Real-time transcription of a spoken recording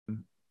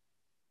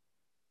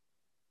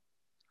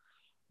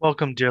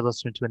Welcome, dear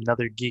listener, to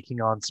another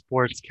Geeking on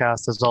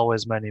SportsCast. As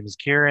always, my name is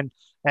Kieran,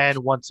 and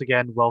once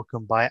again,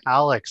 welcome by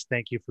Alex.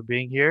 Thank you for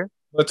being here.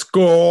 Let's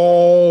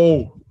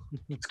go.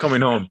 It's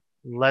coming home.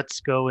 Let's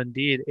go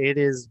indeed. It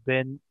has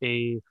been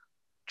a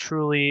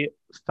truly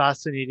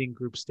fascinating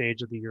group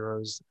stage of the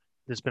Euros.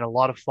 There's been a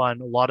lot of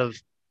fun, a lot of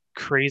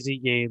crazy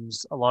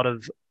games, a lot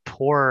of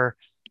poor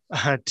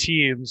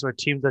teams or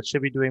teams that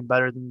should be doing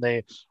better than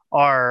they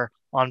are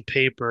on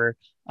paper.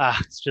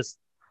 It's just,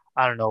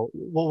 I don't know.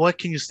 What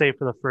can you say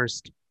for the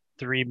first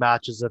three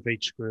matches of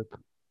each group?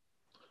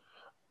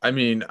 I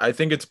mean, I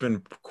think it's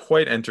been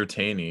quite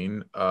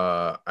entertaining.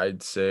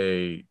 I'd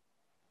say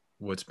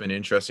what's been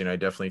interesting, I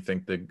definitely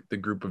think the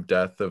group of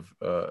death of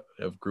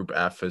Group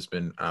F has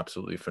been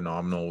absolutely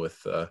phenomenal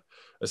with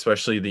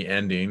especially the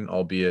ending,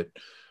 albeit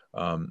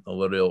a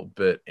little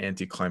bit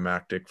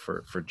anticlimactic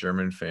for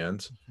German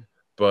fans.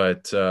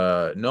 But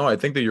no, I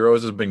think the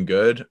Euros has been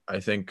good. I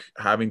think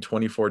having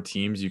 24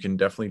 teams, you can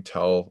definitely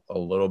tell a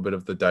little bit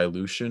of the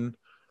dilution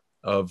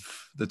of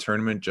the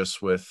tournament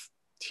just with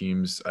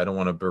teams. I don't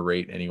want to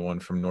berate anyone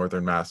from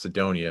Northern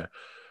Macedonia,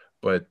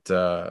 but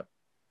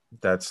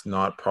that's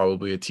not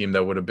probably a team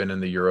that would have been in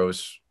the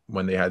Euros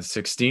when they had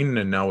 16,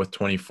 and now with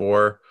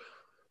 24,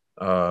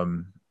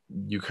 um,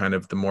 you kind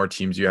of the more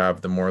teams you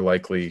have, the more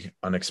likely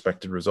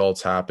unexpected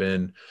results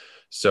happen.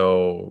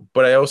 So,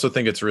 but I also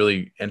think it's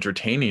really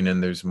entertaining,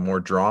 and there's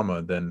more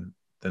drama than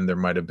there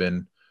might have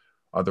been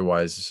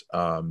otherwise.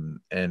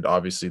 And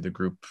obviously, the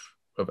group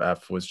of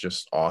F was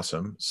just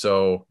awesome.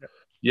 So,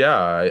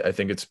 yeah, I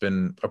think it's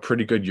been a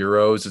pretty good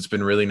Euros. It's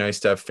been really nice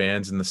to have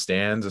fans in the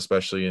stands,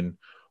 especially in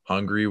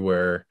Hungary,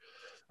 where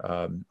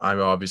I'm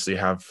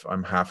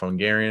half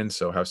Hungarian,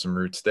 so have some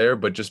roots there.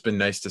 But just been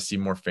nice to see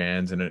more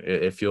fans, and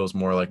it feels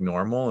more like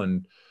normal.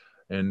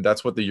 And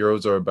that's what the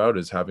Euros are about: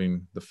 is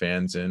having the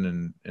fans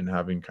in and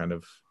having kind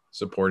of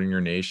supporting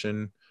your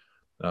nation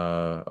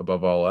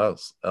above all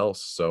else.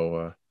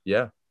 So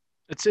yeah.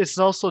 It's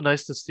also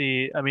nice to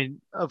see. I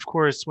mean, of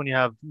course, when you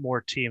have more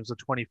teams, the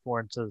 24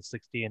 instead of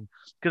 16,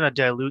 it's gonna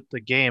dilute the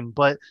game.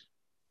 But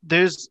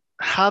there's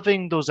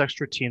having those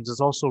extra teams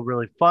is also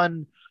really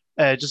fun,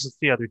 just to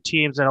see other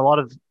teams. And a lot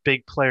of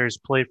big players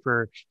play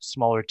for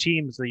smaller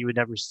teams that you would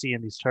never see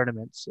in these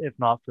tournaments, if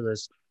not for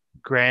this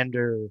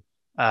grander,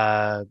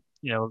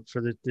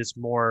 for this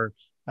more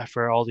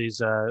for all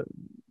these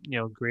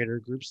greater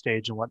group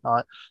stage and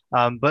whatnot.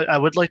 But I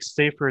would like to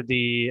say for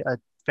the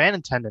fan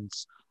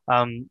attendance.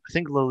 I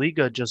think La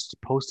Liga just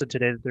posted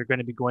today that they're going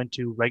to be going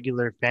to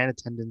regular fan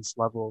attendance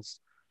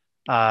levels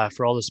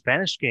for all the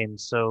Spanish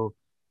games. So,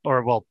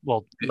 or well,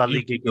 La You Liga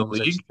mean the games,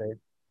 I league? should say.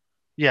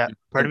 Yeah, You're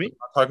pardon me.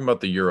 not talking about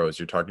the Euros.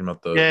 You're talking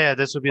about Yeah,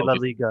 this would be La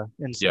Liga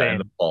in yeah, in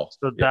the Spain. fall.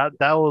 So Yeah.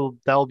 that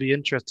will be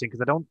interesting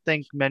because I don't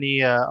think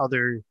many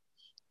other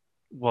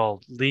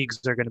leagues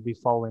are going to be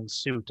following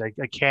suit.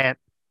 I can't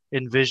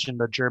envision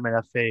the German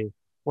FA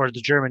or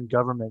the German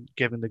government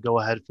giving the go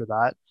ahead for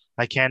that.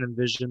 I can't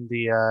envision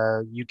the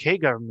UK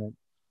government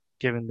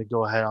giving the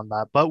go ahead on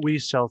that, but we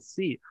shall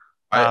see.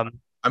 I Um,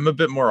 I'm a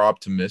bit more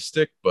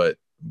optimistic, but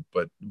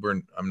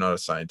I'm not a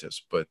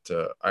scientist, but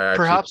I actually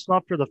Perhaps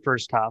not for the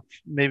first half.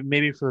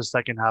 Maybe for the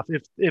second half.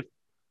 If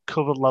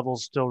COVID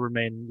levels still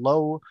remain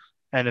low,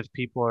 and if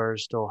people are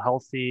still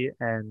healthy,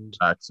 and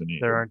there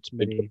vaccinated. aren't I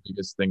think the many.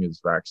 biggest thing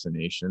is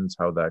vaccinations,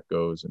 how that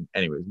goes. And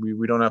anyways,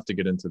 we don't have to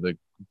get into the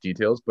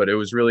details, but it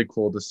was really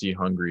cool to see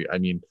Hungary. I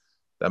mean,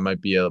 that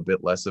might be a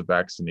bit less of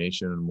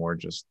vaccination and more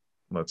just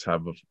let's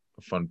have a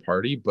fun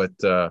party. But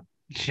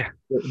Yeah,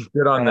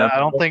 good on them. I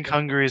don't think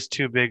Hungary is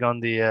too big on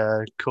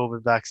the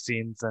COVID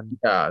vaccines and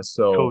Yeah.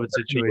 So, COVID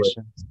anyway,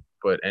 situation.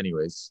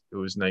 anyways, it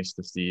was nice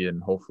to see,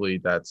 and hopefully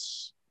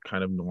that's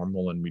kind of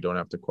normal, and we don't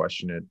have to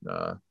question it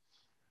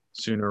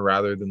sooner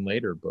rather than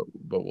later. But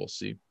we'll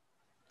see.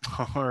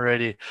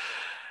 Alrighty,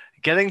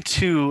 getting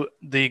to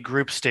the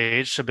group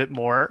stage a bit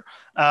more.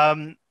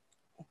 Um,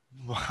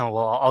 Well,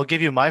 I'll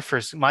give you my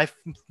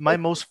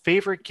most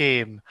favorite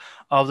game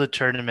of the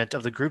tournament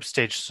of the group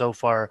stage so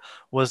far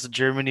was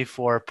Germany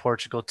 4,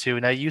 Portugal 2.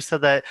 Now you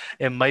said that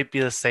it might be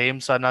the same,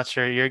 so I'm not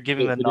sure. You're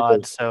giving the It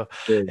nod, is. so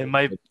It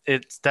is.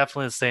 it's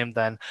definitely the same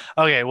then.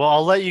 Okay, well,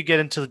 I'll let you get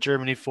into the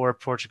Germany 4,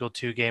 Portugal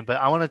 2 game, but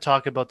I want to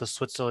talk about the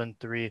Switzerland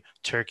 3,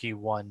 Turkey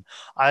 1.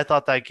 I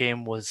thought that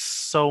game was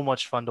so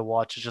much fun to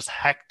watch. It's just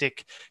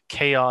hectic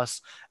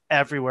chaos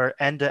everywhere,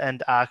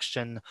 end-to-end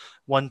action,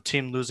 one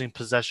team losing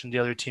possession, the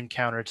other team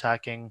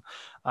counterattacking.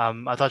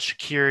 I thought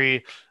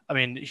Shakiri, I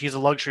mean, he's a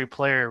luxury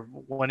player.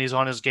 When he's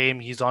on his game,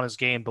 he's on his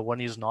game, but when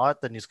he's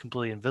not, then he's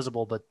completely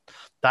invisible. But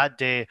that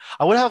day,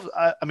 I would have,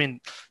 I mean,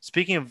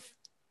 speaking of,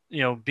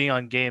 being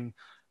on game,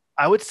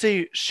 I would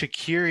say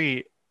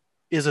Shakiri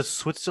is a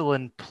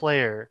Switzerland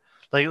player.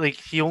 Like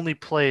he only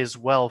plays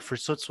well for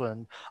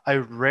Switzerland. I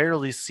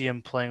rarely see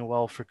him playing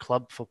well for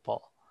club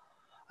football.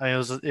 I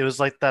mean, it was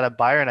like that at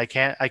Bayern.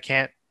 I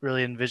can't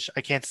really envision.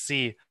 I can't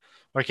see,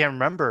 or I can't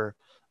remember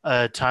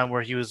a time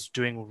where he was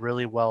doing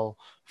really well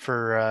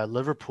for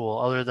Liverpool,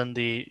 other than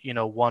the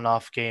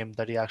one-off game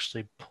that he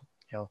actually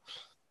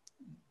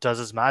does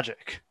his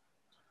magic.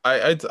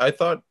 I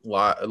thought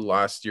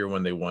last year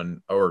when they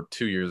won, or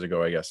 2 years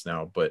ago, I guess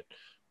now, but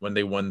when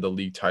they won the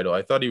league title,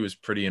 I thought he was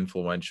pretty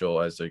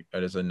influential as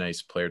a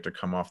nice player to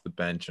come off the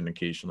bench and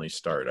occasionally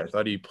start. I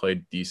thought he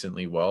played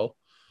decently well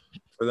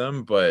for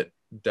them, but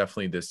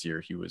definitely this year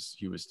he was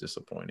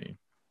disappointing.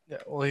 Yeah,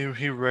 well,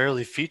 he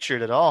rarely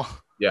featured at all.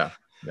 Yeah,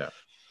 yeah.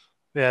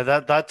 Yeah,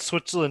 that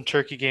Switzerland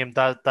Turkey game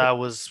that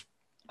was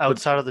But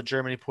outside of the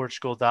Germany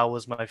Portugal. That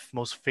was my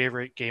most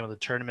favorite game of the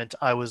tournament.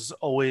 I was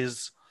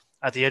always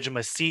at the edge of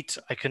my seat.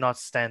 I could not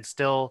stand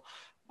still.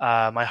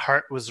 My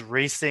heart was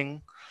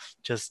racing.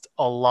 Just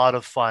a lot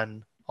of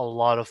fun. A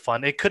lot of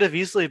fun. It could have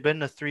easily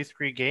been a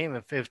 3-3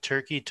 game if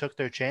Turkey took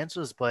their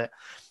chances, but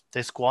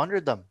they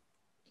squandered them.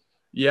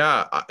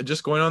 yeah,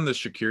 just going on the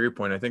Shaqiri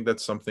point, I think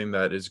that's something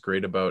that is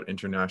great about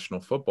international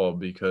football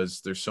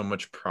because there's so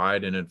much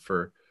pride in it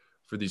for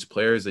these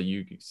players that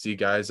you see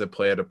guys that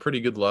play at a pretty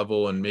good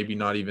level and maybe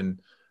not even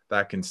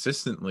that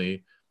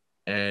consistently,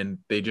 and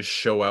they just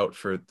show out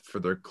for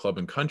their club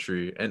and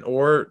country, and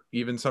or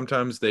even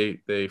sometimes they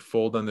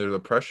fold under the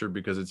pressure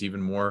because it's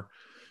even more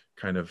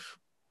kind of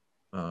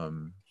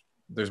um,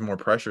 there's more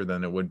pressure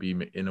than it would be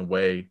in a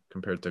way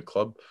compared to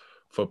club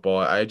football.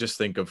 I just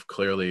think of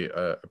clearly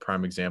a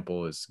prime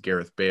example is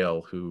Gareth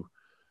Bale, who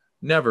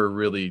never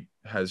really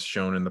has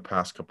shown in the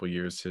past couple of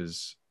years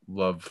his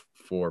love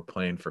for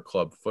playing for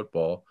club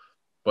football,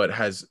 but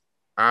has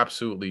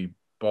absolutely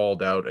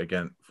balled out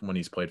again when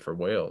he's played for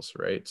Wales,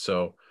 right?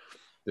 So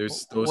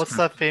there's those What's kind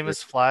that of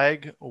famous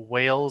flag?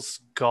 Wales,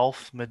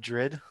 Golf,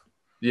 Madrid.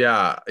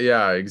 yeah,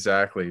 yeah,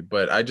 exactly.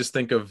 But I just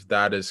think of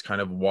that as kind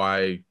of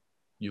why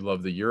you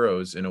love the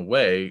Euros in a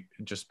way,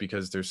 just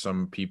because there's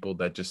some people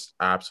that just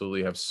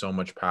absolutely have so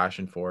much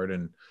passion for it,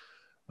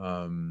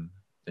 um,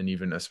 and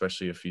even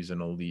especially if he's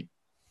an elite,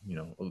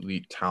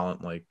 elite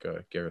talent like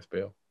Gareth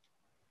Bale.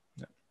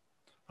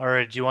 All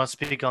right, do you want to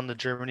speak on the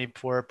Germany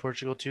for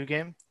Portugal 2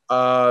 game?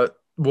 Uh,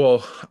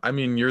 well, I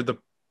mean,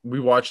 we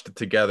watched it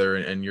together,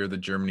 and you're the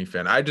Germany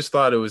fan. I just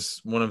thought it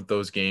was one of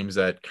those games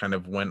that kind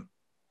of went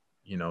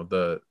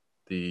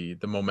the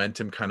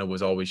momentum kind of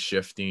was always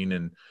shifting,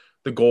 and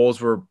the goals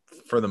were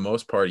for the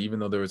most part, even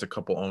though there was a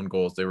couple own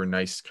goals, they were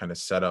nice kind of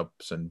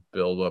setups and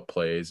build up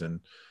plays, and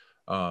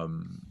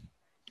um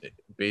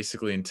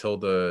basically until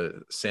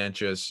the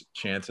Sanchez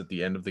chance at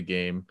the end of the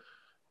game,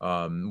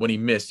 when he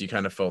missed, you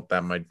kind of felt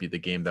that might be the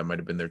game that might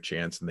have been their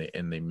chance,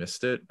 and they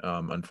missed it,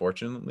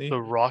 unfortunately. The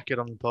rocket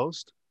on the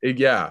post?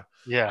 Yeah.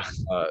 Yeah.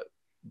 uh,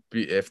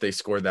 if they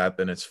score that,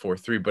 then it's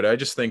 4-3. But I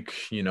just think,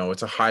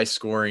 it's a high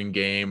scoring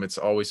game. It's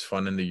always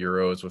fun in the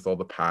Euros with all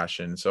the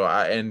passion. So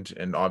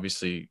and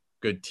obviously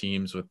good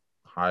teams with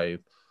high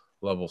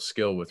level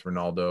skill with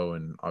Ronaldo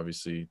and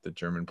obviously the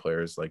German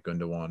players like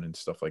Gundogan and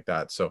stuff like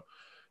that. So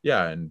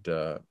yeah, and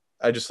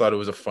I just thought it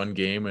was a fun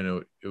game,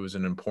 and it was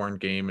an important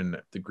game in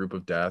the group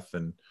of death,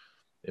 and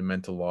it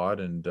meant a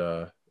lot, and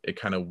it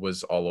kind of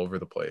was all over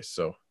the place.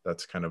 So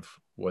that's kind of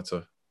what's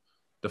a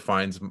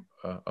defines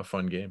a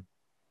fun game.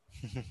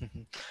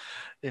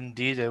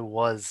 Indeed, it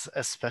was,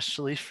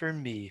 especially for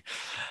me.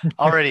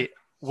 Alrighty,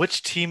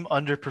 which team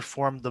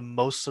underperformed the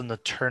most in the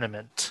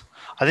tournament?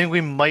 I think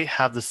we might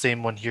have the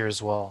same one here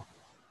as well.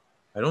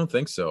 I don't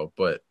think so,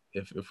 but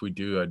if we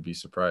do, I'd be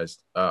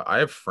surprised. I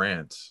have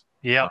France.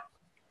 Yeah,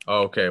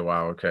 Oh, okay,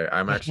 wow, okay.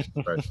 I'm actually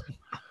surprised.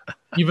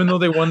 Even though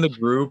they won the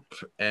group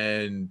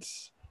and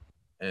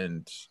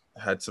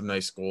had some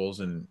nice goals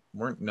and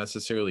weren't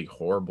necessarily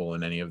horrible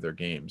in any of their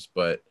games,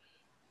 but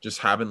just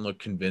haven't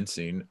looked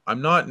convincing.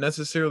 I'm not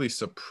necessarily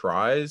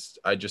surprised.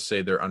 I just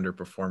say they're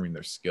underperforming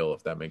their skill,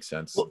 if that makes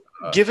sense. well,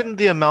 Uh, given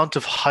the amount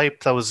of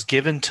hype that was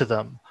given to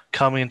them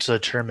coming into the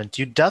tournament,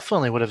 you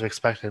definitely would have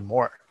expected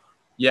more.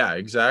 yeah,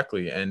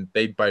 exactly. And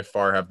they by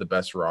far have the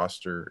best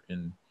roster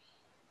in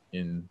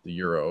the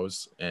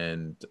Euros,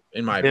 and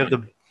in my They have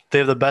opinion.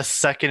 the best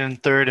second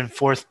and third and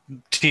fourth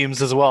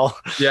teams as well.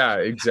 Yeah,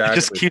 It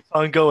just exactly. keeps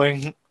on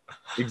going.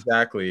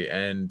 Exactly.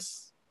 And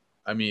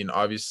I mean,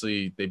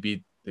 obviously they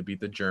beat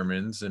the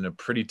Germans in a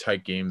pretty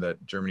tight game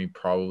that Germany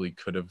probably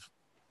could have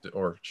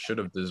or should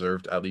have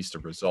deserved at least a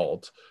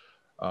result.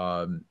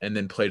 And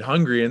then played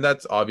Hungary, and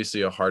that's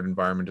obviously a hard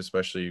environment,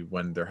 especially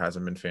when there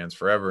hasn't been fans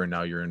forever, and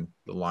now you're in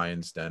the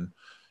Lions Den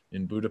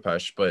in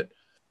Budapest. But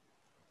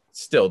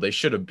still, they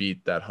should have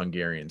beat that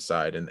Hungarian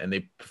side, and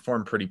they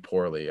performed pretty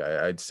poorly.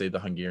 I'd say the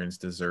Hungarians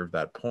deserve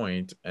that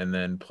point, and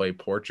then play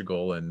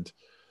Portugal, and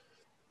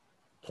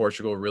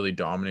Portugal really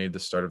dominated the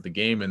start of the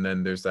game, and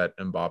then there's that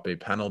Mbappe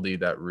penalty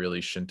that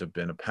really shouldn't have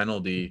been a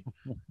penalty,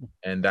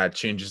 and that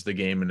changes the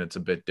game, and it's a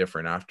bit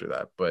different after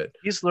that. But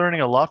He's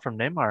learning a lot from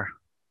Neymar.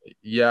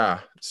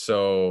 yeah,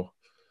 so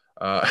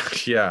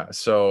yeah.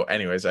 So,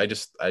 anyways, I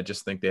just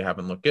think they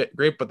haven't looked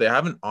great, but they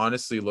haven't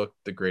honestly looked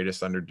the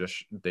greatest under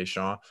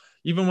Deschamps.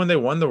 Even when they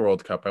won the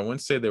World Cup, I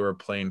wouldn't say they were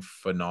playing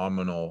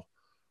phenomenal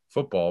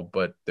football,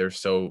 but they're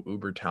so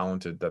uber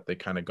talented that they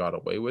kind of got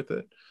away with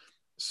it.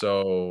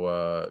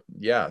 So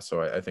yeah,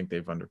 so I think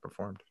they've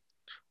underperformed.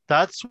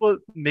 That's what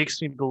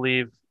makes me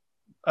believe,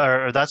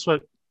 or that's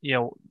what, you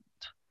know,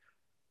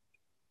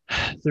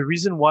 the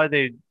reason why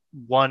they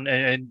won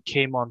and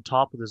came on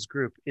top of this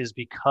group is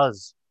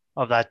because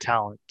of that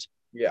talent.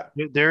 Yeah.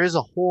 There is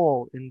a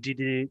hole in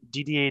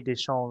Didier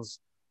Deschamps'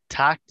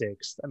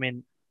 tactics. I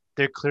mean,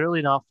 they're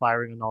clearly not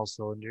firing on all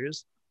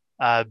cylinders.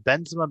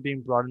 Benzema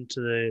being brought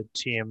into the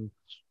team,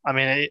 I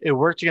mean, it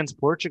worked against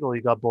Portugal.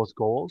 He got both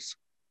goals,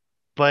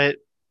 but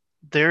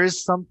there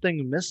is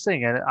something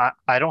missing, and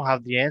I don't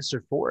have the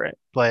answer for it,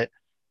 but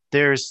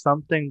there's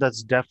something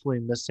that's definitely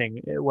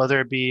missing,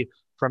 whether it be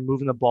from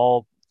moving the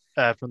ball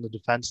from the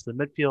defense to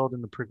the midfield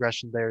and the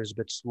progression there is a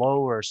bit slow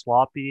or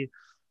sloppy.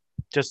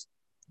 Just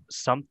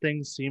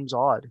something seems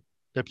odd.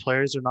 The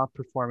players are not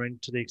performing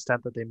to the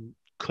extent that they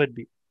could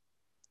be.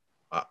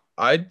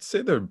 I'd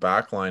say their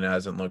back line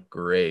hasn't looked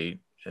great.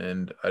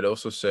 And I'd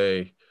also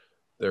say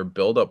their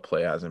build-up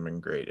play hasn't been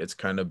great. It's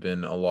kind of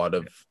been a lot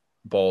of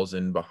balls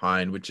in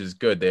behind, which is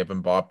good. They have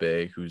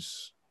Mbappe,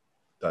 who's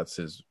that's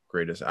his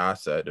greatest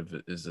asset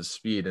is his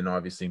speed, and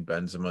obviously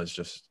Benzema is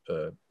just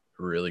a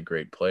really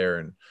great player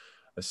and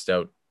a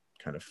stout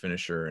kind of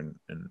finisher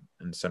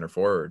and center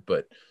forward.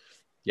 But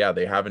yeah,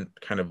 they haven't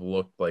kind of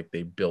looked like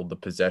they build the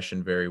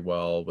possession very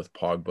well with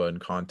Pogba and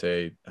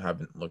Conte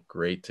haven't looked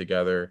great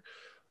together.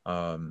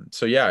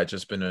 So yeah, it's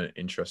just been an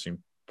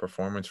interesting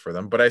performance for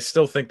them. But I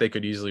still think they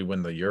could easily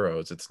win the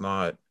Euros. It's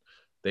not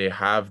they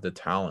have the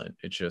talent.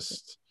 It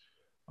just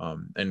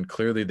and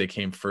clearly they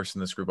came first in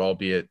this group,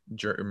 albeit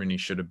Germany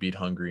should have beat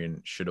Hungary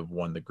and should have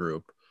won the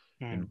group,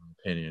 in Hmm. my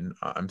opinion.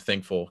 I'm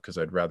thankful because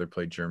I'd rather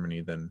play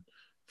Germany than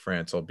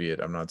France, albeit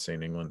I'm not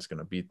saying England's going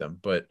to beat them.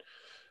 But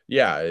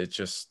yeah,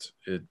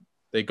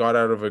 they got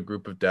out of a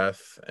group of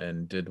death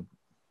and did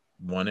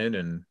won it,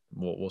 and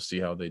we'll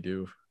see how they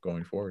do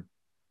going forward.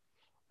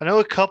 I know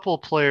a couple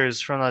of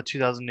players from that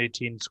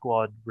 2018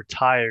 squad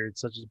retired,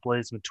 such as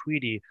Blaise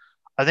Matuidi.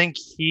 I think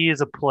he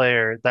is a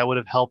player that would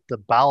have helped the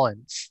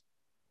balance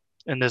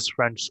in this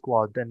French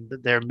squad, and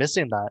they're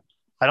missing that.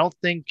 I don't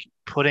think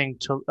putting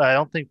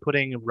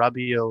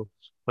Rabiot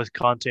with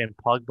Conte and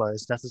Pogba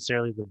is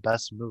necessarily the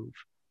best move.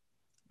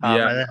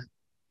 Yeah. And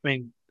I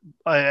mean,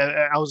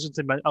 I was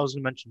I was going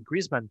to mention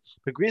Griezmann,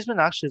 but Griezmann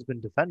actually has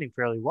been defending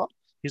fairly well.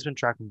 He's been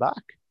tracking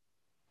back.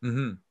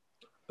 Hmm.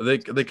 They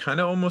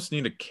kind of almost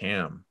need a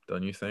cam,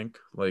 don't you think?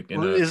 Like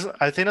in a Is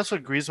I think that's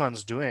what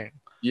Griezmann's doing.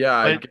 yeah,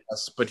 I But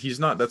guess, but he's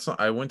not. That's not.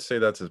 I wouldn't say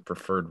that's his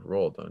preferred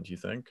role, don't you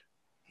think?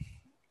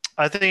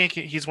 I think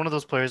he's one of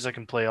those players that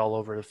can play all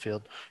over the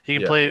field. He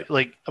can Yeah, play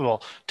like,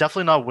 well,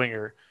 definitely not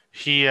winger.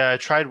 He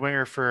tried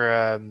winger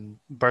for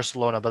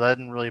Barcelona, but that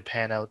didn't really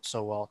pan out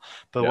so well.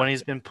 But yeah, when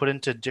he's been put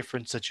into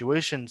different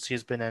situations,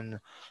 he's been in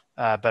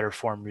better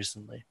form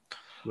recently.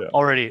 yeah,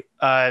 Already,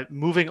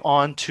 moving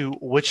on to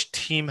which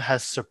team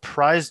has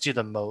surprised you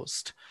the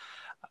most?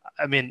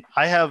 I mean,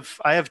 I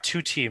have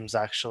two teams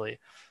actually.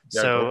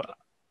 yeah. Go. So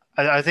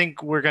I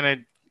think we're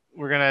gonna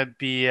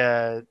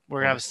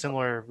have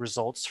similar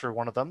results for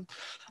one of them.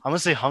 I'm gonna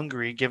say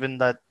Hungary, given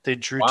that they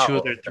drew two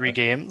of Wow. their three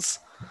games.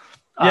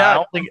 Yeah. I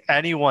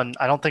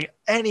don't think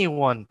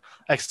anyone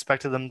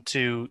expected them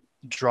to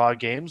draw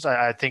games.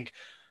 I think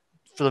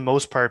for the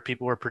most part,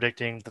 people were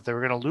predicting that they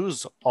were gonna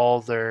lose all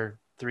their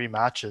three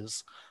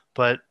matches,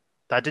 but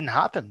that didn't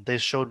happen. They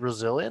showed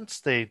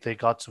resilience. They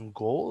got some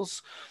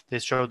goals. They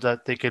showed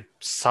that they could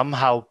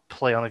somehow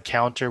play on a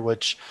counter,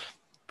 which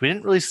we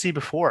didn't really see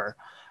before.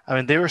 I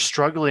mean, they were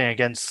struggling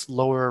against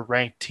lower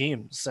ranked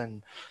teams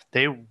and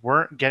they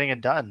weren't getting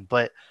it done,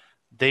 but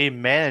they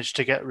managed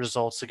to get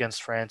results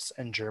against France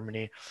and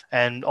Germany.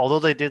 And although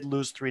they did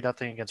lose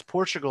 3-0 against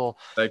Portugal,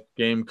 That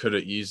game could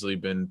have easily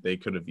been. They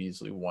could have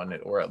easily won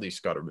it, or at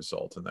least got a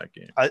result in that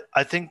game.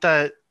 I think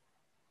that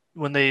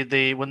when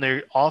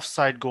their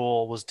offside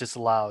goal was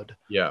disallowed,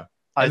 Yeah,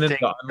 I and then think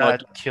the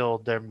unlucky, that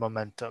killed their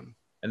momentum.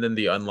 and then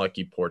the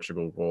unlucky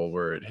Portugal goal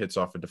where it hits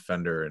off a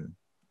defender and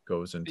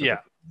goes into the Yeah,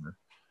 corner.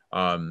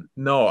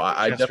 No,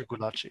 Jesper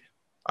Gulaci.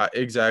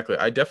 exactly.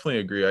 I definitely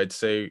agree. I'd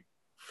say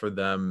for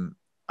them,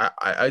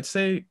 I'd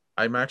say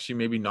I'm actually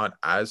maybe not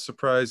as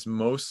surprised,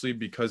 mostly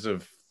because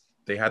of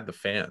they had the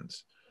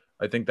fans.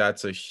 I think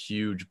that's a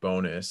huge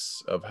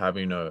bonus of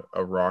having a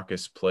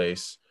raucous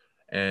place.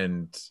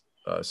 And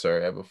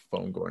sorry, I have a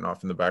phone going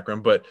off in the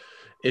background, but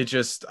it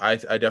just I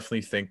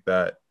definitely think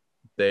that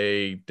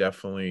they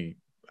definitely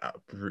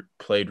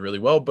played really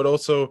well, but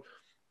also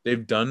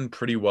they've done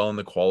pretty well in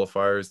the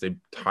qualifiers. They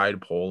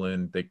tied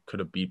Poland. They could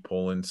have beat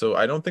Poland. So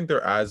I don't think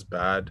they're as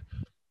bad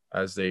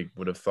as they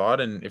would have thought.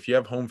 And if you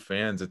have home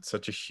fans, it's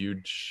such a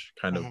huge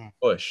kind of Mhm.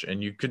 push.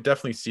 And you could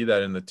definitely see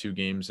that in the two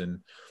games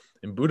in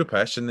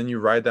Budapest. And then you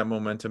ride that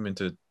momentum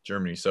into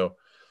Germany. So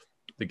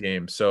the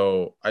game.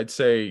 So I'd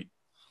say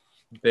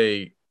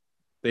they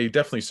they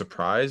definitely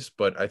surprised,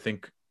 but I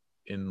think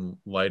in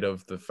light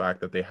of the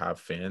fact that they have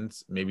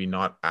fans, maybe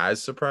not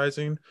as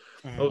surprising.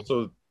 Mhm.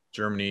 Also,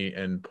 Germany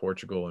and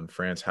Portugal and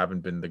France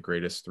haven't been the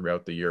greatest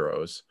throughout the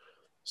Euros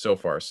so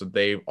far, so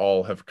they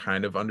all have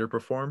kind of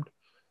underperformed.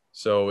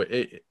 So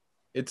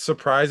it's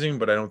surprising,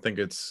 but I don't think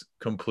it's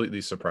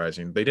completely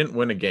surprising. They didn't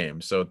win a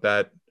game, so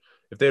that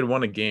if they had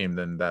won a game,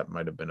 then that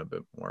might have been a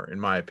bit more, in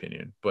my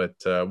opinion. But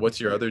what's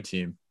your other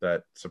team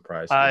that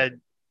surprised you? Uh,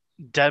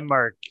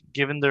 Denmark,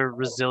 given their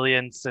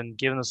resilience and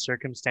given the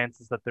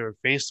circumstances that they were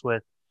faced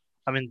with,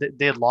 I mean,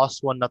 they had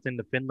lost 1-0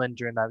 to Finland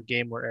during that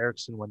game where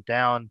Eriksson went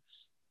down.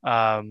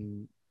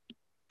 Um,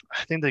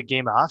 I think the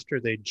game after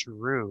they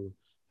drew,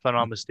 if I'm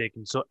not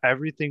mistaken. So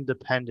everything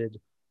depended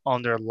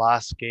on their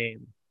last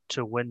game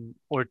to win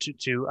or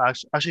to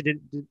actually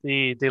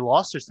they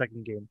lost their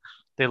second game.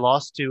 They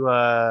lost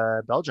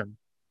to Belgium.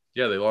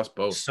 Yeah, they lost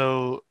both.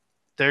 So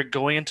they're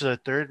going into the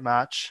third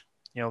match,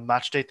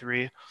 match day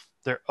three.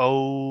 They're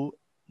 0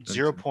 And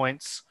 0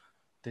 points.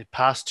 They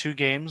passed two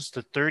games.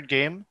 The third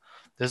game,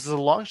 this is a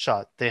long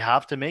shot. They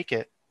have to make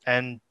it.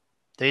 And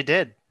they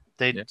did.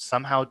 They yeah,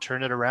 somehow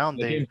turned it around.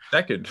 they came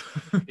second.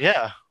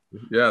 Yeah,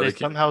 Yeah, they they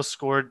came. somehow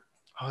scored,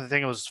 I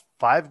think it was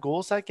 5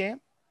 goals that game.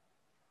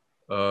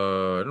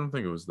 I don't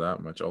think it was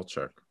that much. I'll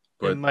check. It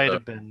But might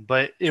have been,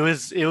 but it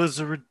was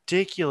a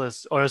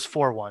ridiculous, or it was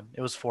 4-1.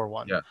 It was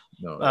 4-1. yeah,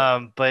 no,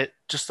 yeah. But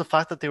just the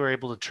fact that they were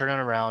able to turn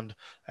it around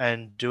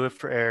and do it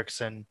for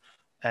Eriksson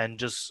and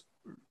just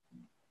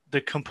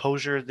the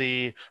composure,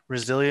 the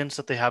resilience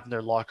that they have in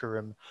their locker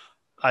room,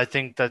 I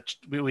think that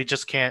we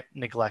just can't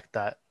neglect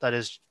that. That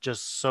is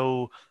just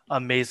so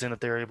amazing that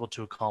they're able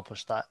to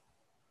accomplish that.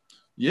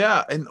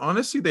 Yeah, and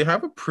honestly, they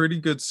have a pretty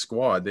good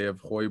squad. They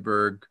have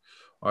Hoiberg,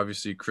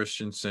 obviously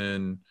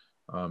Christensen,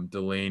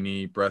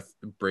 Delaney,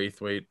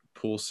 Braithwaite,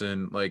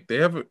 Poulsen. Like they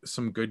have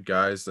some good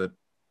guys that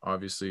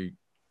obviously,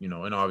 and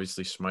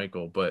obviously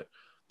Schmeichel, but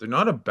they're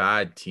not a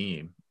bad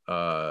team.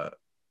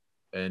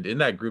 And in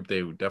that group,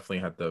 they definitely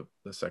had the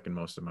second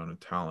most amount of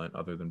talent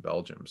other than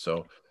Belgium.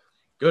 So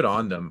good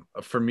on them.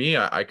 For me,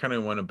 I kind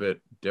of went a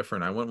bit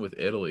different. I went with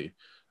Italy.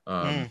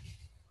 Um, Mm.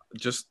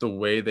 just the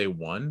way they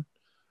won.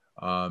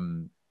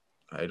 Um,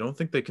 I don't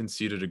think they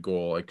conceded a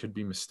goal. I could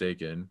be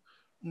mistaken.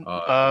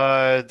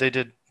 Uh, They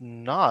did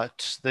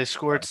not. They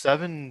scored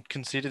seven,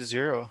 conceded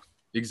zero.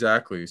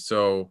 exactly.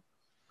 So,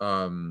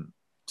 um,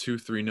 two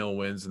 3-0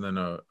 wins and then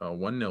a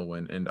 1-0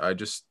 win. And I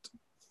just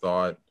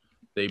thought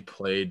they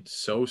played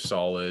so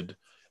solid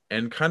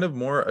and kind of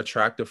more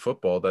attractive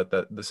football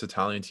that this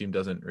Italian team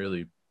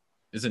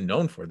isn't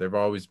known for. They've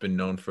always been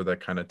known for that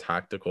kind of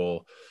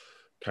tactical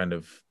kind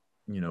of,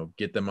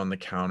 get them on the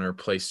counter,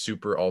 play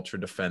super ultra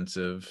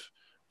defensive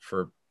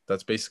for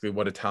that's basically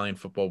what Italian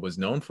football was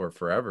known for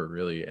forever,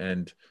 really.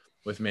 And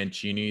with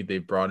Mancini, they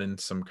brought in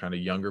some kind of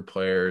younger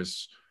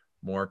players,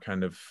 more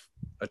kind of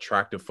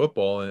attractive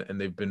football,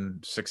 and they've been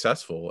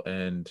successful.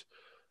 And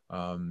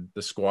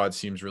the squad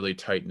seems really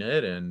tight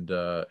knit, and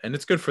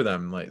it's good for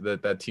them. Like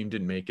that team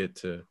didn't make it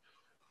to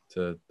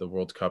the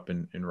World Cup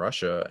in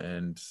Russia,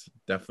 and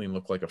definitely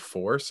look like a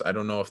force. I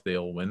don't know if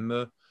they'll win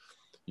the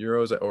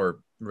Euros or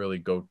really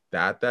go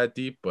that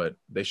deep, but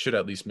they should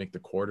at least make the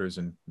quarters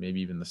and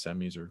maybe even the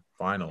semis or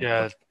final.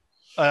 But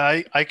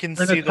Yeah, I can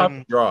they're in see a tough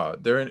them. draw.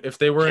 If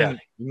they were Yeah, in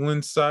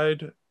England's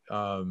side,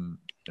 and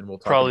we'll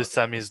talk probably about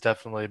semis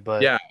definitely,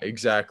 but yeah,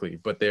 exactly.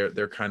 But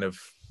they're kind of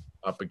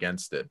up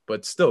against it.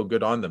 But still,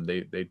 good on them.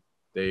 They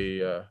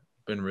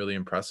been really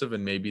impressive,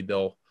 and maybe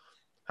they'll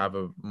have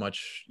a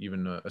much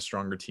even a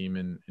stronger team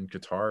in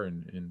Qatar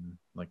in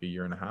like a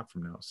year and a half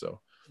from now. So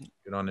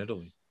good on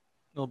Italy.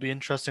 it'll be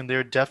interesting.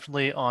 They're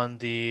definitely on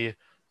the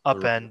up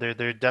The- end.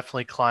 They're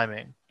definitely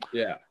climbing.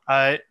 Yeah.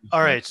 I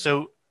All right.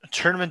 So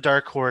tournament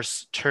dark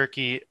horse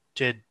Turkey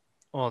did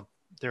well.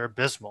 They're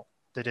abysmal.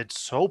 They did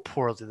so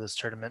poorly this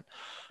tournament.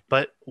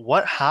 But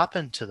what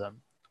happened to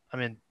them? I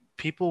mean,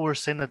 people were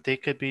saying that they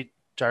could be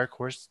dark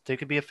horse. They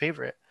could be a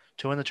favorite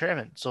to win the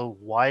tournament. So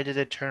why did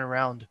it turn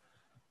around?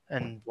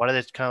 And why did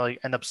it kind of like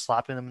end up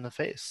slapping them in the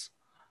face?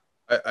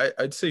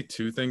 I'd say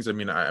two things. I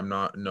mean, I'm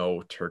not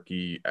no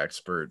Turkey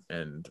expert,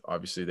 and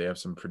obviously they have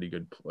some pretty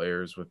good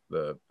players with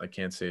I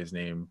can't say his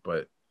name,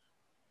 but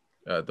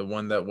the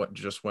one that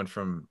just went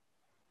from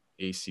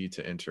AC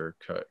to Inter,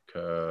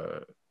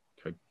 Oh,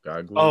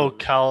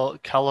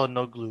 Kagaglu.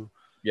 Kalanoglu.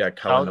 Yeah,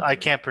 I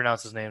can't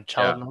pronounce his name.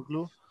 Yeah,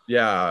 Chalanoglu.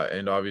 yeah,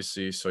 and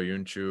obviously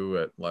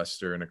Soyuncu at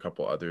Leicester and a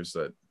couple others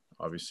that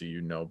obviously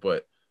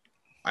but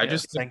I Yeah,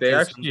 just think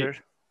thank you,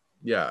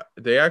 Center.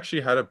 they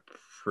actually had a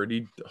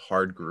pretty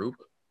hard group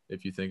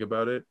if you think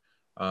about it.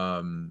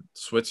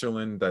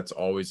 Switzerland, that's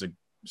always a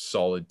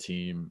solid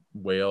team.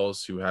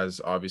 Wales, who has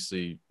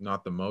obviously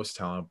not the most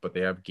talent, but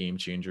they have game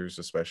changers,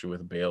 especially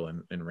with Bale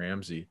and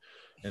Ramsey,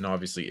 and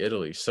obviously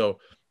Italy. So,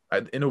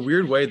 in a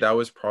weird way, that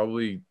was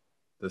probably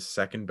the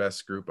second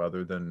best group,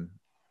 other than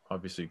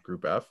obviously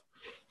Group F.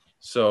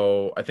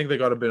 So I think they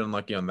got a bit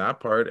unlucky on that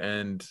part,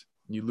 and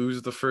you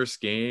lose the first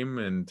game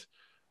and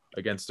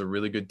against a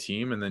really good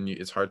team, and then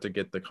it's hard to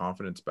get the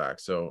confidence back.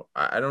 So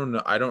I don't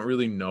know. I don't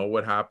really know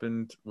what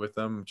happened with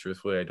them.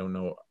 Truthfully, I don't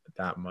know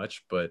that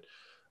much, but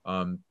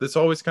this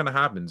always kind of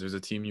happens. There's a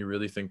team you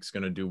really think is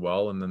going to do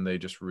well, and then they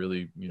just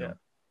really, Yeah.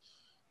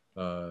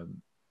 uh,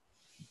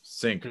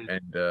 sink Dude,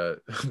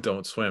 and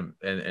don't swim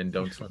and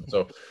don't swim.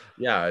 So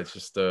yeah, it's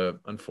just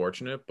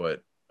unfortunate,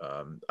 but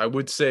I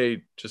would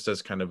say just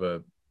as kind of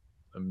a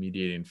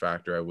mediating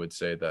factor, I would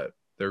say that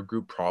their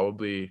group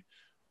probably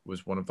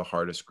was one of the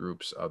hardest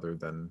groups other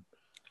than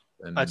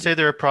I'd than say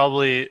they're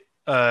probably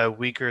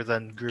weaker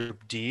than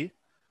Group D.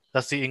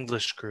 That's the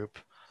English group.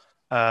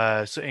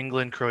 So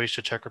England,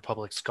 Croatia, Czech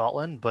Republic,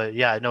 Scotland. But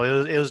yeah, no,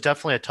 it was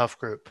definitely a tough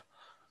group.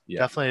 Yeah,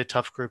 Definitely a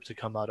tough group to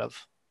come out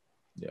of.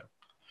 yeah.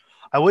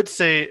 I would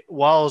say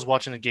while I was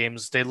watching the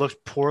games, they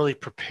looked poorly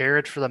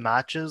prepared for the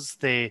matches.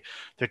 Their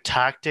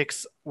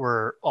tactics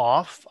were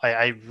off.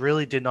 I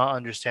really did not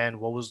understand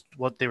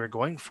what they were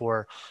going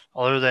for,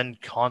 other than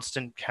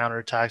constant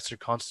counterattacks or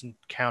constant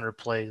counter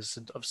plays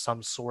of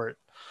some sort.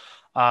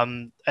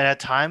 And at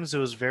times it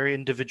was very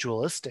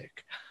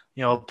individualistic.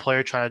 A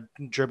player trying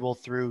to dribble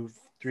through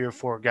three or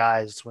four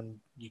guys when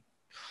you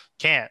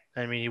can't.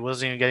 I mean, he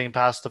wasn't even getting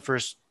past the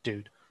first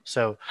dude.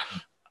 So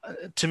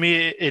to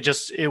me,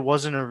 it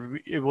wasn't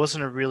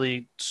a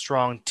really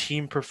strong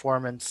team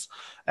performance,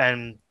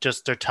 and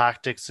just their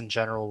tactics in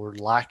general were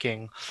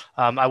lacking.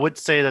 I would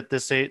say that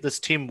this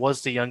team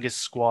was the youngest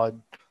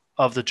squad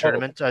of the Oh,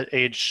 tournament at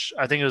age.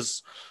 I think it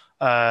was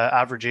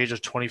average age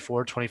of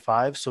 24,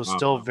 25, so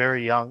still wow.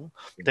 very young.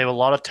 They have a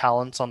lot of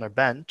talents on their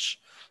bench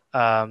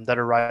that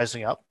are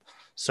rising up.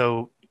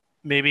 So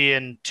maybe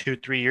in 2,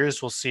 3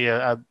 years we'll see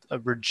a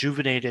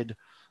rejuvenated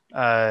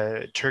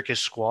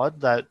Turkish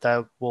squad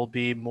that will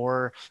be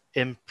more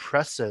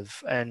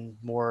impressive and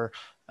more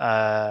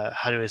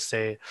how do I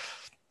say,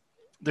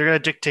 they're going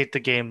to dictate the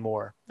game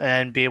more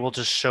and be able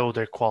to show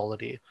their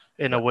quality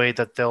in a Yeah. way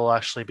that they'll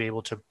actually be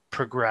able to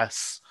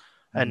progress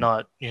and Mhm.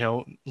 not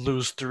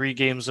lose 3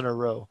 games in a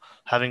row,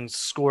 having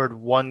scored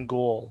 1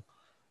 goal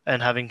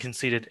and having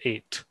conceded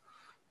 8,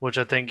 which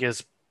I think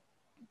is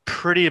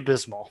pretty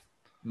abysmal.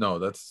 No,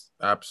 that's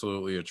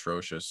absolutely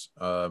atrocious.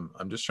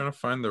 I'm just trying to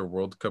find their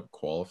World Cup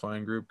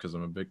qualifying group because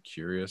I'm a bit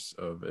curious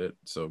of it.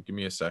 So give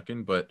me a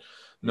second. But Yeah.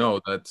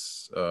 no,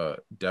 that's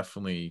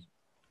definitely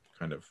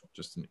kind of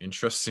just an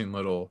interesting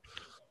little.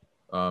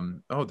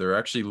 Oh, they're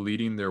actually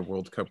leading their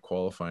World Cup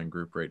qualifying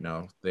group right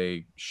now.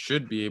 They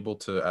should be able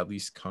to at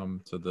least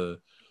come to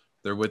the.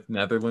 They're with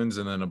Netherlands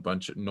and then a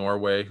bunch of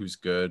Norway, who's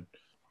good,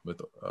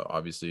 with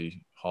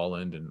obviously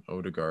Holland and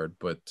Odegaard,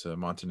 but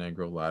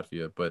Montenegro,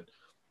 Latvia. But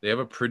they have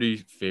a pretty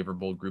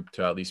favorable group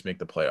to at least make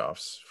the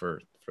playoffs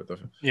for the.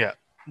 Yeah,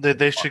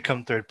 they should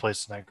come third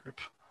place in that group.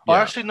 Or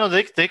Yeah, actually, no,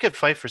 they could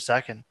fight for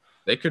second.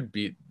 they could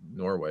beat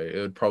Norway. It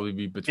would probably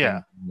be between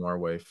Yeah.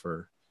 Norway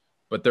for,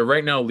 but they're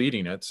right now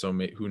leading it. So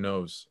who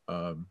knows?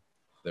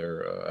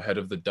 They're ahead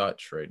of the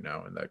Dutch right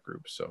now in that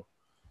group. So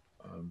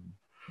um,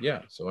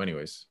 yeah. So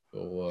anyways,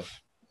 it'll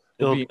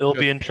It'll be it'll be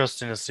just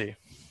interesting to see.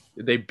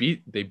 they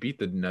beat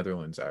the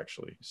Netherlands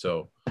actually.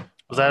 So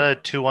Was that a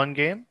 2-1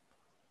 game?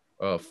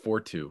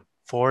 4-2.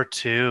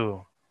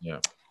 4-2. Yeah.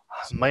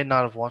 I So might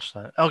not have watched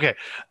that. Okay.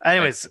 and,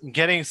 Anyways,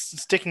 getting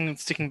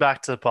sticking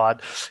back to the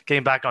pod,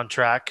 getting back on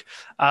track.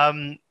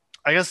 Um,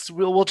 I guess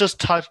we'll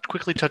just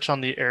quickly touch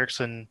on the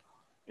Ericsson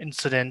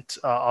incident.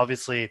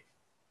 Obviously,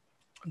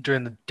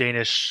 during the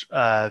Danish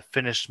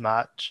Finnish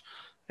match,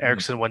 mhm,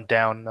 Ericsson went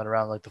down at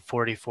around like the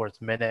 44th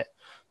minute.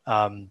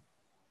 Um,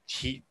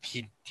 he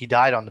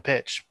died on the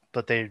pitch,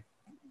 but they,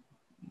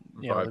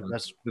 revived him.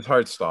 that's His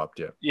heart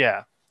stopped.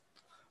 Yeah.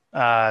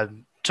 yeah.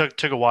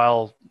 Took a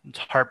while. It's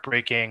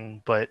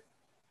heartbreaking, but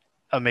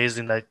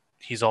amazing that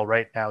he's all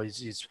right now.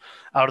 He's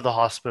out of the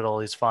hospital.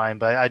 He's fine.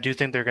 But I do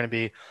think they're going to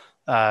be.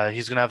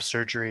 He's going to have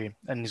surgery,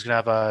 and he's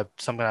going to have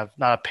some kind of,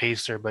 not a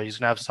pacer, but he's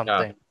going to have Yeah.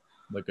 something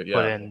Like put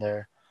yeah. in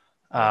there.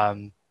 Yeah.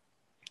 Um,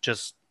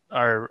 just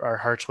our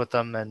hearts with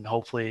them, and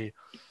hopefully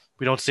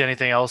we don't see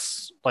anything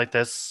else like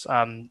this.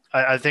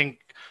 I think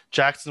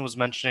Jackson was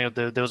mentioning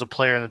that there was a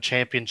player in the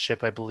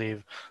championship, I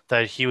believe,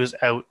 that he was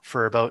out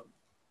for about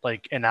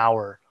like an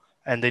hour,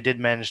 and they did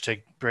manage to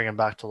bring him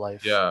back to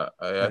life. Yeah,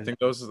 I And think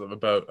that was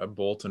about a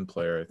Bolton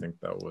player. I think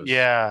that was,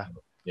 yeah,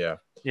 yeah.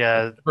 He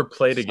yeah, never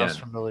played sounds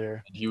again.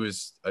 familiar. He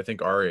was, I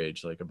think, our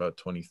age, like about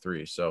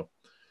 23. So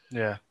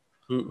Yeah,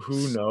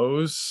 who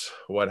knows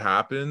what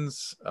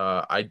happens?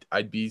 I'd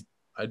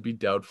be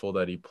doubtful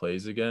that he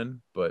plays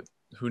again, but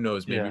who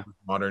knows? Maybe yeah. with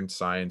modern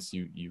science,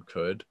 you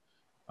could.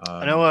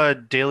 I know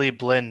Um, Daily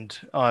Blind.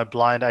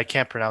 I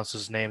can't pronounce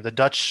his name. The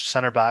Dutch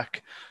center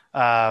back,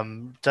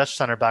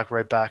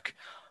 right back.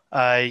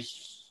 Uh,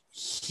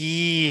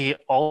 he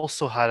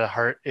also had a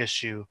heart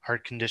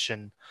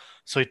condition,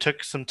 so he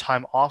took some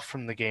time off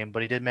from the game,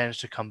 but he did manage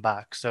to come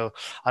back. So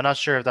I'm not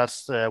sure if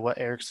that's what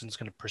Ericsson's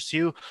going to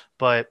pursue,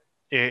 but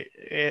I mean,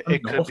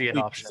 it could be an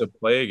hopefully he gets to option.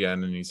 play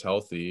again and he's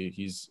healthy.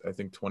 He's, I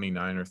think,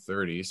 29 or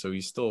 30, so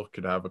he still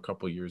could have a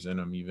couple years in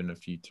him, even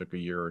if he took a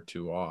year or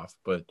two off.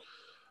 But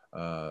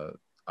Uh,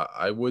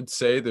 I would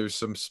say there's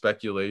some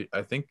speculate.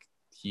 I think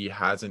he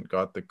hasn't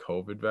got the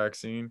COVID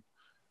vaccine.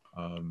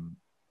 Um,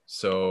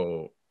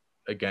 so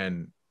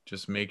again,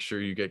 just make sure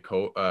you get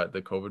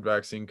the COVID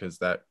vaccine because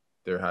that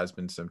there has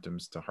been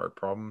symptoms to heart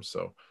problems.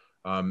 So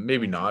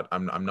maybe Mm. not.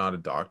 I'm not a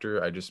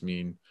doctor. I just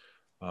mean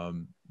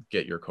um,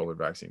 get your COVID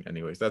vaccine.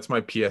 Anyways, that's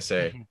my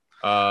PSA.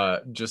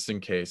 Just in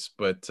case.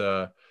 But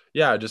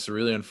yeah, just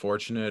really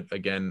unfortunate.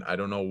 Again, I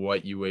don't know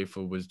what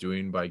UEFA was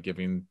doing by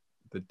giving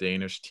the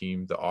Danish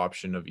team the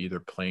option of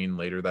either playing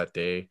later that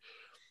day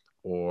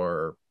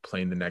or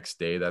playing the next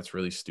day. That's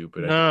really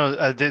stupid.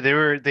 I think.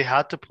 No, they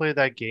had to play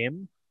that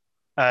game,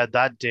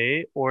 that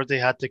day, or they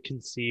had to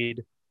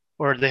concede,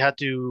 or they had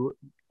to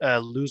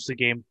lose the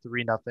game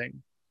 3-0.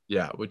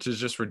 Yeah, which is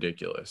just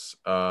ridiculous.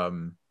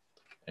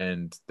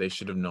 And they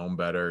should have known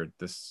better.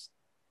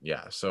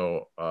 Yeah.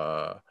 So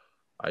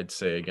I'd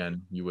say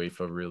again,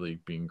 UEFA really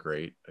being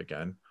great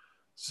again.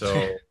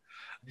 So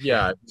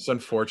yeah, it's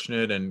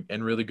unfortunate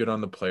and really good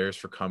on the players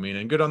for coming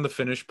and good on the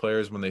Finnish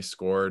players when they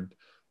scored.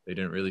 They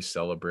didn't really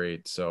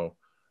celebrate. So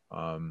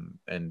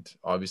and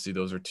obviously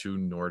those are two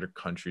Nordic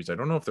countries. I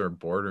don't know if they're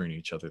bordering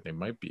each other. They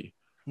might be.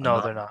 I'm No,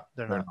 not they're not.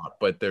 They're they're not. not,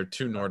 but they're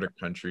two No. Nordic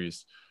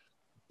countries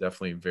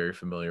definitely very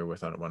familiar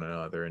with one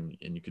another, and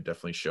you could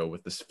definitely show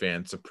with this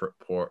fan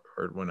support.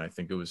 Or when I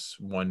think it was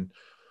one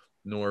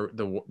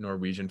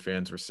Norwegian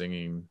fans were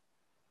singing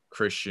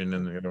Christian,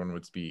 and the other one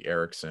would be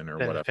Ericsson or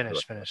whatever.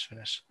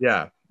 Finish.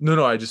 Yeah,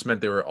 no, I just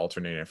meant they were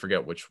alternating. I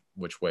forget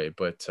which way,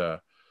 but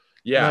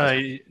yeah,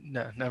 No,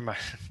 no, never mind.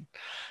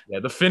 yeah,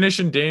 the Finnish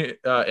and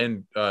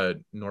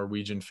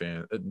Norwegian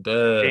fan,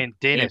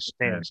 Danish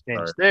fan. Sorry,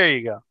 Danish. There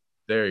you go.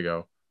 there you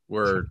go.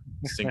 We're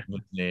singing his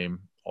name,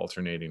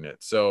 alternating it.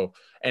 So,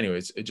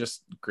 anyways, it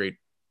just great,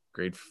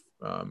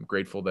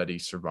 grateful that he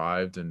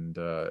survived, and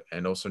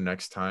also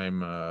next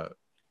time,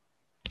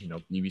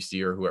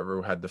 BBC or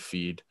whoever had the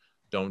feed,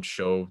 don't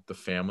show the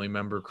family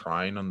member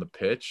crying on the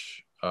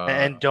pitch.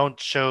 And don't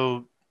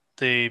show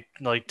the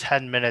like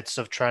 10 minutes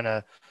of trying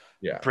to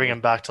Yeah, bring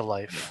him back to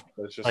life.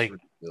 that's just Like we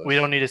ridiculous.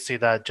 don't need to see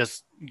that.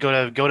 Just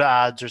go to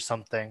ads or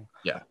something.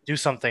 Yeah, Do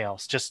something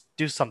else. Just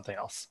do something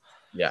else.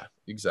 yeah,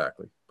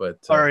 exactly.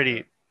 But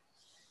Alrighty.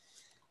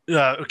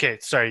 Okay,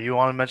 sorry. You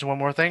want to mention one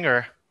more thing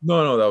or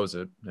no, that was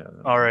it. Yeah,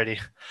 already?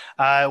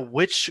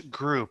 Which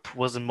group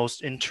was the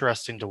most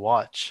interesting to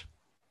watch?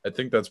 I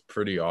think that's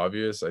pretty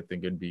obvious. I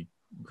think it'd be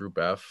Group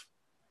F.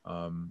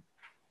 Um,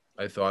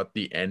 I thought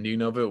the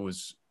ending of it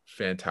was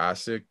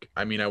fantastic.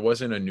 I mean, I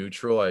wasn't a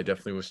neutral. I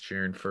definitely was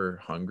cheering for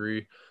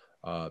Hungary,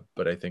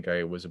 but I think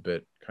I was a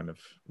bit kind of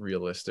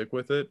realistic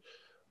with it.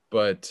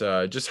 But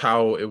just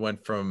how it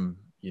went from,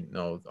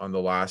 on the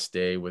last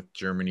day with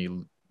Germany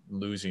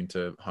losing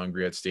to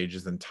Hungary at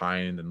stages, then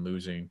tying and then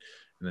losing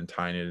and then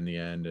tying it in the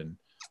end. And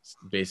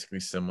basically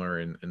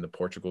similar in the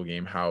Portugal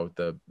game, how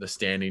the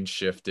standings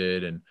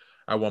shifted. And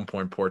at one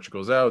point,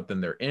 Portugal's out,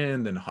 then they're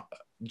in, then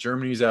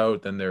Germany's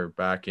out, then they're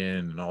back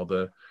in, and all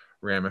the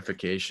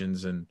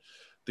ramifications. And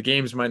the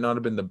games might not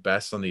have been the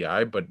best on the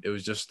eye, but it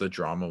was just the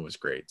drama was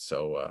great.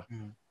 So,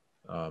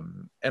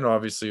 Hmm. and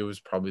obviously, it was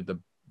probably the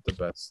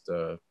best,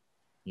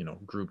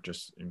 group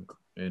just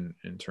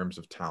in terms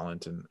of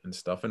talent and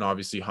stuff. And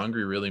obviously,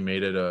 Hungary really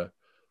made it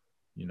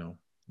you know,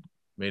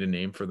 made a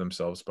name for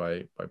themselves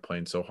by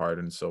playing so hard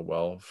and so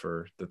well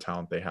for the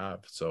talent they have.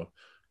 So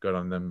good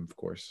on them, of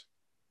course.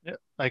 Yeah,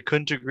 I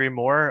couldn't agree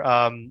more.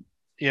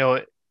 You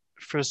know,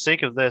 for the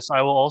sake of this,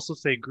 I will also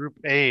say Group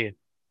A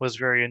was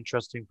very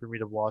interesting for me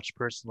to watch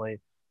personally.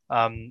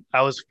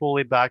 I was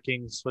fully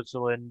backing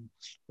Switzerland.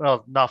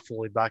 Well, not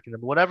fully backing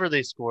them. Whatever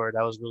they scored,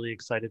 I was really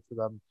excited for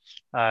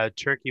them.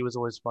 Turkey was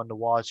always fun to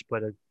watch,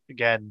 but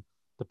again,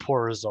 the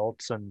poor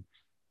results and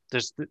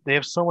they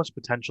have so much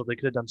potential. They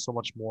could have done so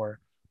much more,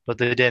 but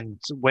they didn't.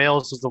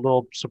 Wales was a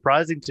little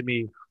surprising to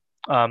me.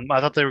 I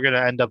thought they were going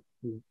to end up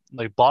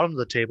like bottom of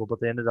the table,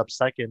 but they ended up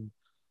second.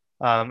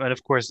 And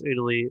of course,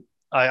 Italy.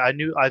 I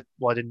knew I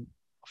didn't.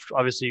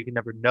 Obviously, you can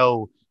never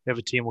know if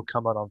a team will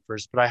come out on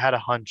first, but I had a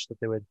hunch that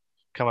they would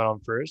come out on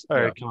first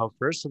or Yeah. come out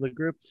first of the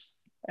group,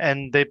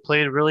 and they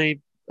played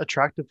really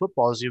attractive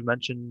football, as you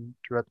mentioned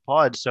throughout the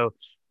pod. So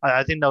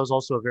I think that was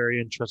also a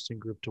very interesting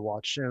group to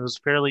watch, and it was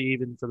fairly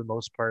even for the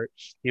most part,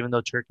 even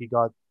though Turkey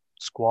got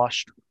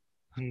squashed.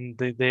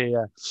 They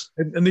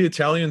And the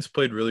Italians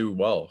played really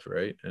well,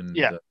 right? And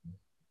yeah,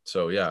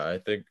 so yeah, I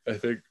think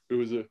it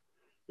was a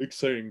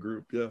exciting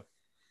group. Yeah.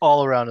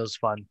 all around it was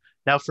fun.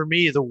 Now for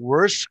me, the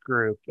worst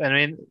group, I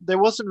mean, there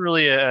wasn't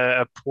really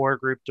a poor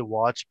group to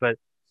watch, but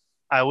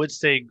I would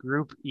say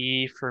Group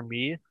E for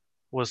me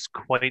was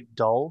quite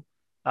dull.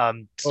 Oh,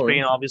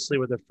 Spain obviously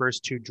were the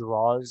first two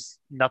draws.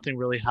 Nothing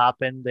really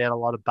happened. They had a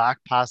lot of back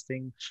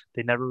passing.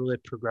 They never really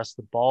progressed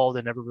the ball.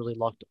 They never really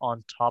looked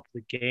on top of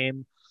the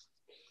game.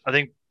 I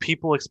think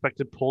people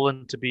expected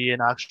Poland to be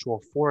an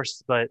actual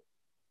force, but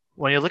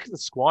when you look at the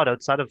squad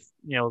outside of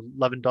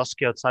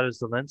Lewandowski, outside of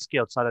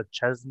Zelensky, outside of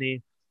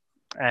Chesney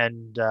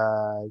and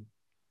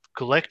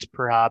Glicht,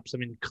 perhaps. I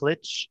mean,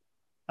 Klitsch,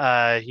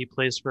 he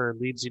plays for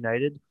Leeds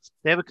United.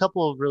 They have a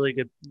couple of really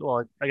good.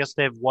 Well, I guess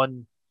they have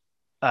one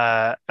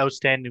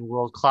outstanding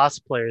world class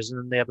players, and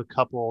then they have a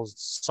couple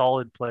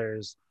solid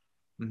players.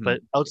 hmm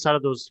But outside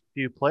of those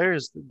few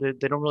players, they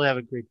don't really have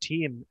a great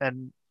team.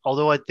 And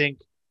although I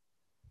think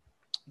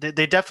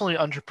they definitely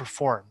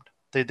underperformed,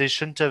 they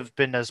shouldn't have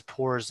been as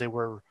poor as they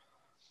were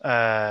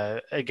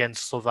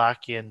against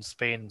Slovakia and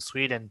Spain and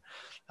Sweden.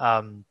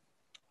 Um,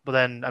 But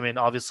then, I mean,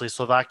 obviously,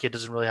 Slovakia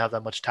doesn't really have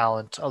that much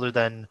talent other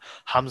than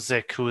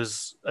Hamzik, who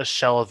is a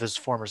shell of his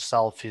former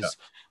self. Yeah. He's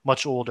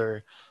much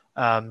older.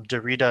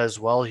 Derrida as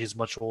well, he's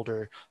much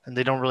older. And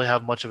they don't really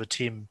have much of a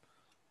team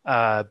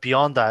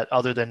beyond that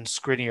other than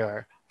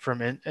Skriniar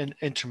from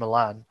Inter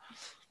Milan.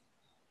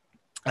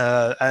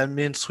 I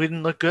mean,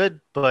 Sweden looked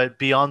good, but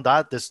beyond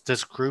that,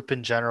 this group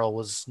in general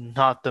was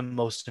not the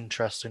most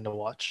interesting to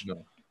watch.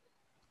 No.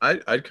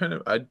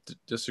 I'd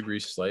disagree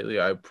slightly.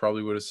 I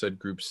probably would have said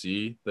Group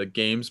C. The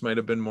games might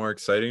have been more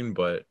exciting,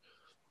 but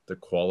the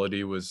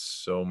quality was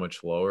so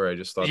much lower. I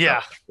just thought that Yeah,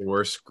 was the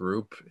worst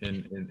group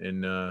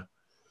in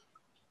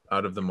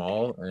out of them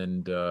all.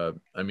 And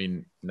I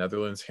mean,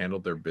 Netherlands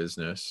handled their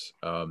business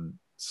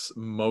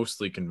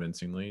mostly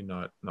convincingly,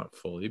 not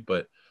fully,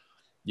 but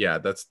yeah,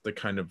 that's the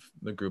kind of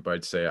the group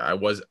I'd say I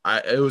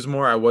it was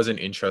more I wasn't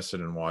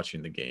interested in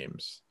watching the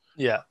games.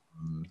 yeah.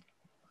 Um,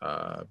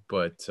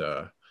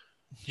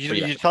 You but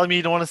yeah. you telling me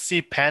you don't want to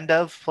see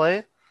Pandev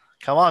play?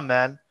 Come on,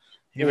 man.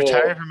 He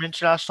retired Well, from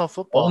international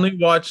football. only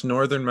watch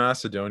Northern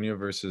Macedonia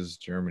versus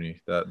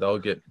Germany. That'll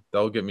get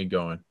me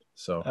going.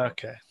 So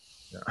Okay.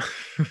 yeah.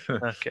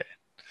 Okay.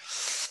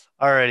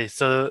 Alrighty.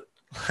 So,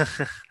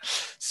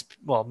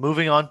 well,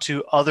 moving on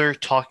to other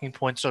talking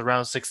points of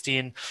round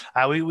 16.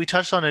 We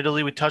touched on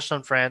Italy. We touched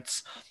on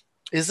France.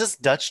 Is this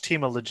Dutch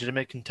team a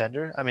legitimate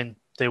contender? I mean,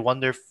 they won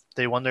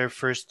their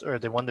first or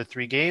they won their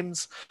three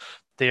games.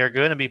 They are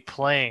going to be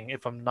playing,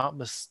 if I'm not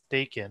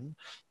mistaken,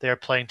 they are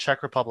playing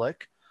Czech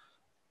Republic.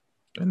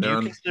 And Do they're you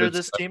on the consider good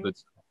this side of team?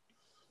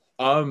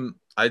 it.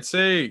 I'd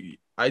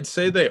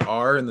say they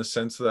are in the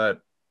sense that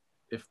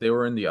if they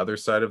were in the other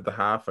side of the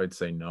half, I'd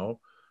say no.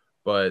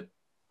 But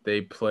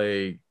they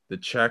play the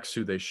Czechs,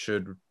 who they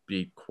should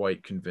beat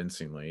quite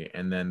convincingly,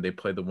 and then they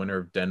play the winner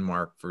of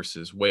Denmark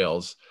versus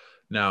Wales.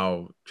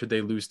 Now, could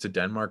they lose to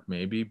Denmark?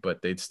 Maybe,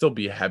 but they'd still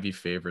be heavy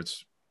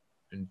favorites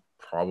in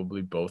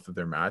probably both of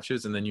their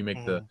matches. And then you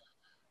make the Mm,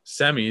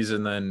 semis,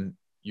 and then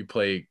you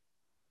play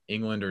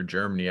England or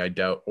Germany. I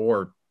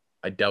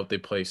doubt they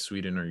play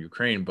Sweden or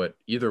Ukraine. But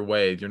either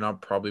way, you're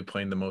not probably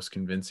playing the most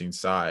convincing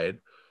side.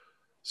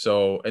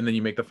 So, and then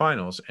you make the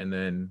finals. And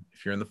then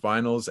if you're in the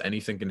finals,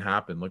 anything can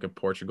happen. Look at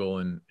Portugal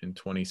in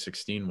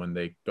 2016 when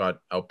they got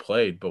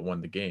outplayed but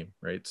won the game,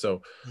 right?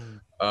 So, mm,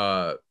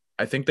 uh,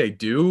 I think they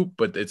do,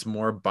 but it's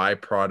more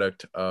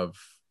byproduct of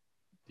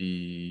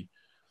the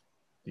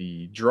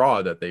the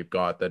draw that they've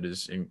got that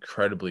is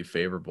incredibly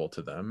favorable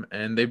to them,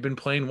 and they've been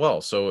playing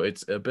well. So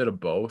it's a bit of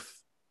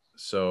both.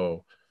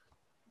 So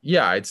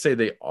yeah, I'd say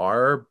they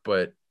are,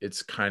 but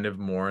it's kind of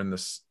more in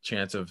this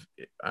chance of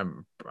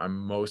I'm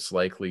most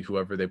likely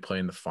whoever they play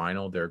in the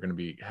final, they're going to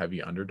be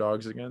heavy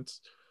underdogs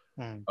against,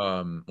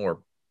 mm,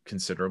 or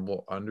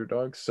considerable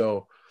underdogs.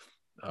 So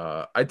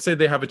I'd say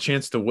they have a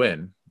chance to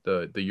win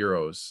the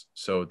Euros.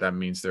 So that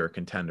means they're a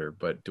contender.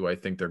 But do I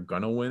think they're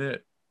gonna win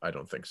it? I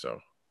don't think so.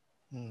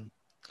 mm.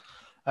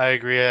 I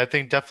agree. I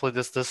think definitely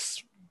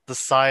this the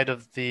side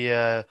of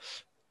the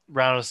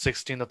round of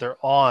 16 that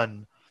they're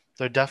on,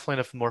 they're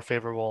definitely in a more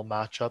favorable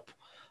matchup.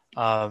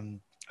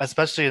 Um,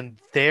 Especially in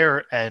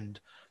their end,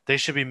 they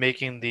should be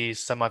making the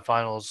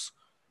semifinals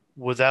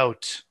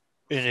without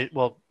in it.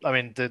 Well, I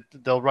mean,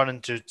 they'll run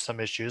into some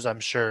issues,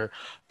 I'm sure,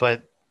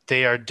 but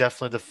they are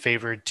definitely the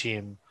favored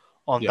team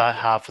on Yeah. that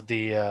half of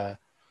the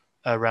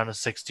round of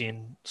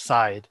 16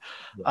 side.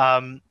 Yeah.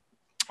 Um,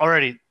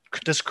 Already,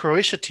 this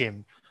Croatia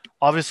team,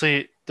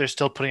 obviously, they're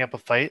still putting up a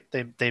fight.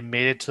 They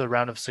made it to the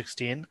round of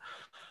 16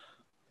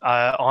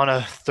 on a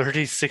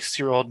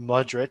 36-year-old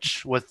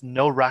Modric with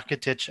no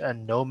Rakitic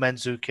and no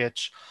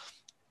Mandzukic.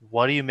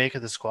 What do you make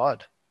of the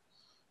squad?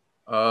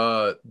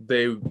 Uh,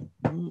 they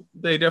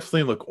they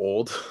definitely look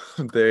old.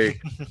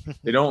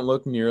 They don't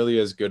look nearly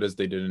as good as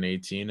they did in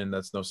 18, and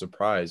that's no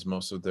surprise.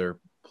 Most of their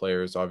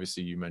players,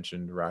 obviously, you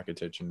mentioned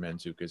Rakitic and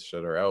Mandzukic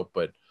that are out,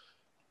 but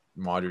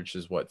Modric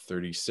is what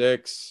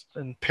 36.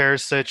 And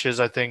Perisic is,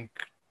 I think,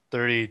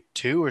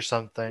 32 or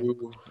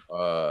something.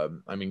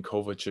 I mean,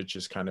 Kovacic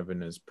is kind of in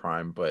his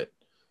prime, but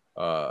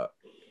uh,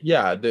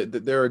 yeah,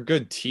 they're a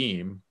good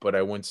team, but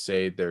I wouldn't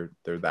say they're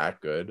that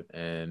good.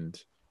 And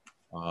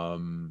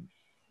um,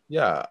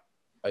 yeah,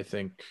 I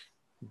think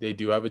they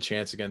do have a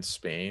chance against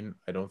Spain.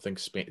 I don't think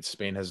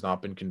Spain has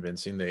not been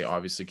convincing. They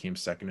obviously came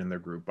second in their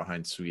group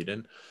behind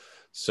Sweden.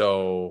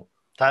 So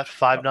That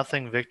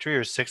 5-0 victory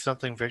or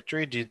 6-0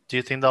 victory, do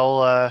you think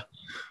they'll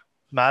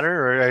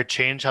matter or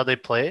change how they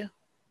play?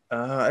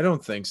 I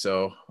don't think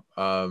so.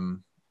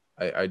 Um,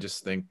 I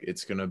just think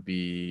it's gonna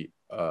be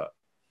a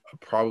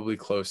probably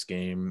close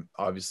game.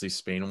 Obviously,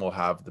 Spain will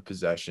have the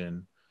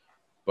possession,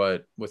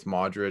 but with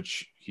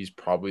Modric, he's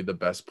probably the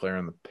best player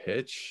on the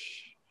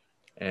pitch,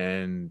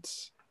 and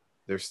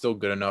they're still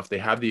good enough. They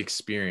have the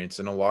experience,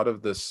 and a lot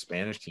of the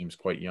Spanish teams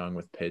quite young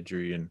with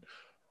Pedri and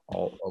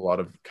a lot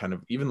of kind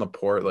of even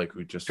Laporte, like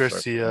who just started.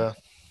 Garcia.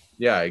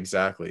 Yeah,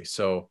 exactly.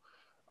 So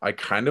I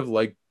kind of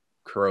like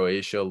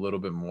Croatia a little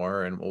bit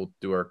more, and we'll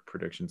do our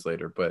predictions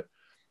later, but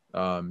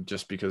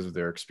just because of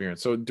their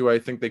experience. So do I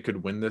think they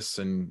could win this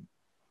and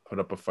put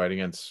up a fight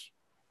against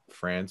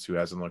France, who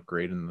hasn't looked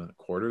great in the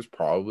quarters?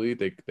 Probably.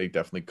 They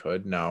definitely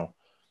could. Now,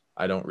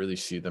 I don't really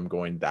see them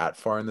going that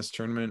far in this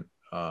tournament.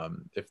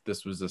 If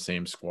this was the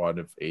same squad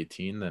of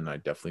 18, then I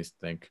definitely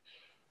think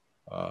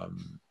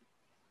um,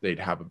 they'd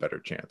have a better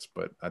chance.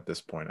 But at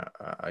this point,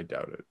 I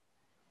doubt it.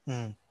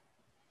 Hmm.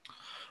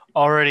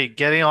 Already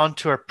getting on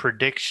to our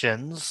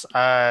predictions.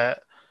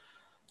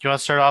 You want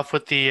to start off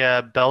with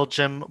the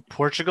Belgium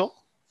Portugal?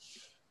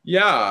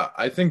 Yeah,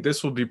 I think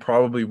this will be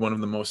probably one of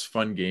the most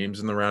fun games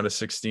in the round of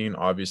 16.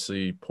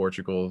 Obviously,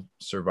 Portugal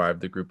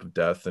survived the group of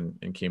death and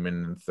came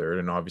in third.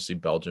 And obviously,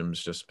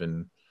 Belgium's just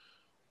been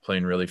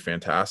playing really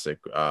fantastic,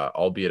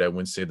 albeit I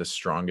wouldn't say the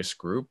strongest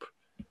group.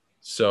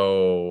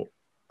 So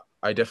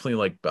I definitely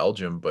like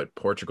Belgium, but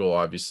Portugal,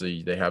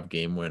 obviously, they have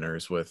game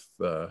winners with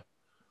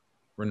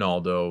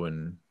Ronaldo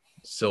and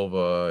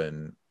Silva,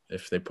 and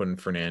if they put in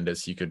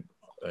Fernandez, he could.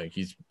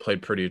 He's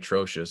played pretty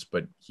atrocious,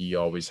 but he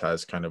always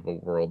has kind of a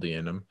worldie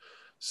in him.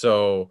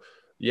 So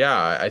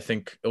yeah, I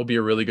think it'll be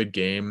a really good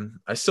game.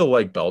 I still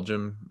like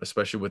Belgium,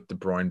 especially with De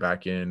Bruyne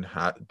back in,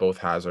 both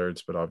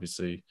Hazards, but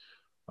obviously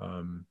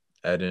um,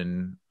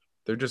 Eden.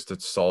 They're just a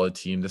solid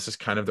team. This is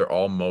kind of they're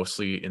all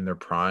mostly in their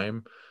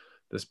prime.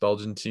 This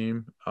Belgian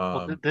team.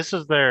 Well, this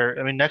is their,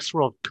 I mean, next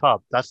World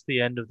Cup. That's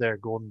the end of their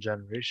golden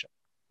generation.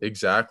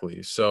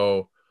 Exactly.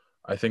 So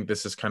I think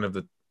this is kind of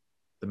the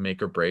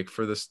make or break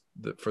for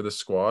for the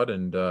squad.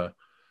 And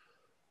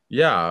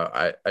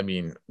yeah, I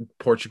mean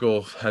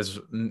Portugal has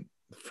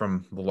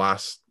from the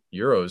last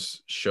Euros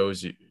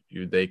shows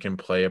you they can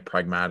play a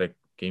pragmatic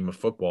game of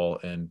football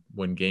and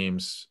win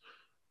games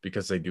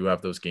because they do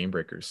have those game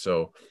breakers.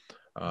 So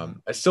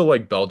Mm. I still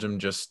like Belgium.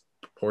 Just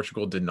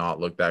Portugal did not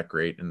look that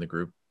great in the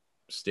group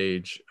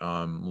stage.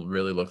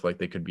 Really looked like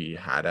they could be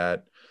had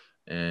at.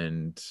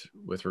 And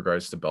with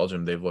regards to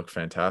Belgium, they've looked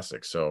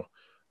fantastic. So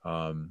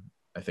um,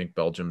 I think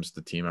Belgium's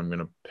the team. I'm going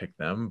to pick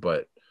them,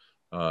 but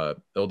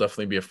it'll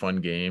definitely be a fun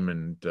game,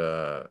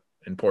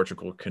 and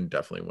Portugal can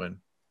definitely win.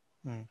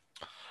 Mm.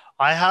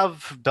 I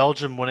have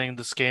Belgium winning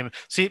this game.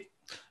 See,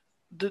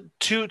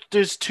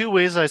 there's two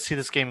ways I see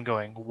this game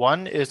going.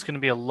 One is going to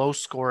be a low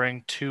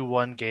scoring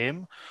 2-1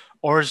 game,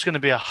 or it's going to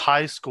be a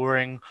high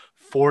scoring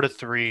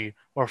 4-3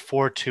 or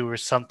 4-2 or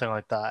something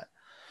like that.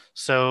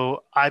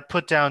 So I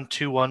put down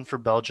 2-1 for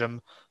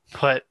Belgium,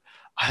 but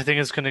I think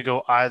it's going to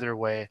go either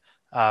way.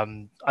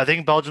 I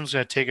think Belgium's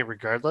going to take it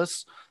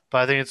regardless, but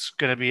I think it's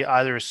going to be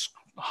either a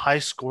high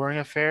scoring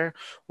affair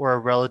or a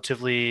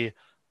you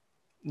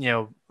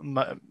know,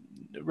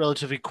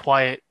 relatively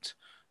quiet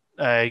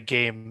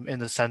game in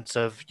the sense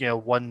of,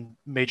 one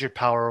major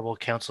power will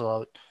cancel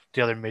out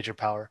the other major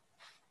power.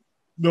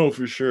 No,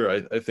 for sure.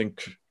 I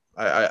think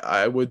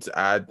I would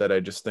add that I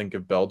just think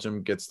if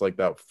Belgium gets like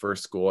that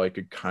first goal, I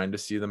could kind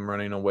of see them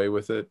running away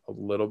with it a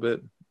little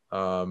bit.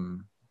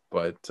 Um,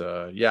 but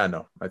yeah,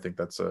 no, I think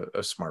that's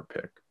a smart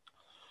pick.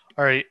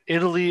 All right,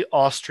 Italy,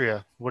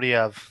 Austria. What do you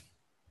have?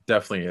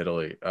 Definitely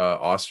Italy.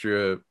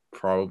 Austria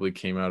probably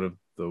came out of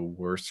the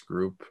worst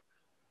group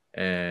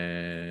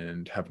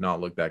and have not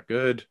looked that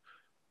good,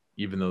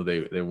 even though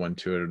they won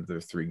two out of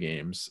their three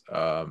games.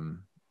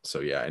 So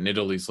yeah, and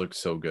Italy's looked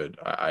so good.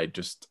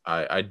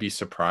 I'd be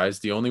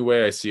surprised. The only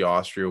way I see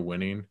Austria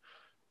winning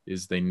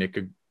is they nick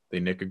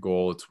a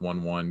goal. It's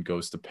 1-1,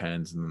 goes to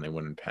pens, and then they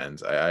win in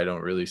pens. I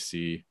don't really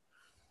see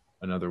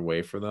another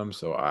way for them.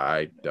 So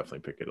I definitely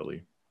pick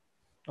Italy.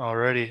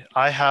 Alrighty.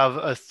 I have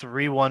a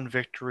 3-1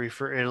 victory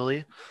for Italy.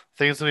 I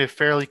think it's going to be a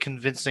fairly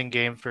convincing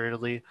game for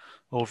Italy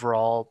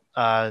overall.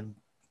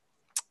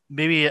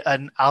 Maybe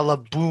an a la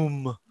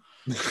boom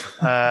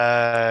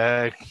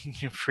uh,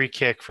 free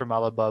kick from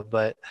Alaba,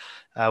 but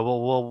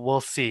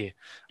we'll see.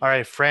 All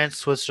right, France,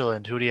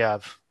 Switzerland. Who do you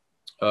have?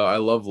 I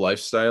love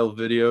lifestyle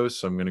videos,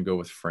 so I'm gonna go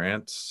with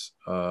France.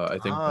 I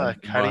think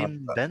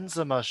Karim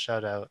Benzema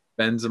shout out.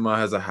 Benzema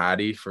has a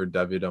Hattie for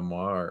David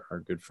Amour, our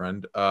good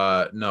friend.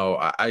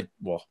 No,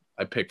 well,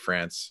 I pick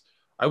France.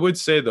 I would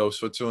say though,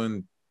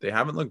 Switzerland they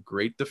haven't looked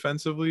great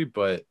defensively,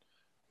 but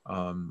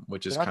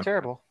which They're is not kind of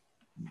terrible.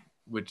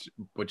 which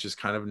has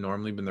kind of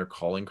normally been their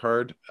calling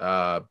card.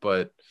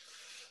 But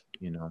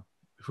you know,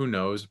 who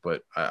knows?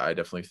 But I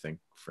definitely think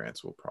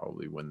France will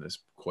probably win this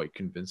quite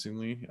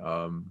convincingly.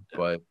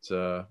 But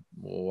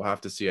we'll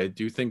have to see. I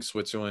do think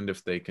Switzerland,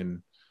 if they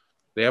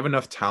have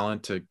enough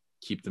talent to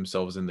keep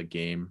themselves in the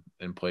game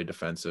and play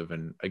defensive,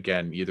 and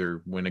again,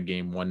 either win a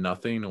game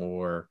 1-0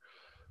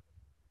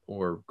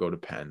 or go to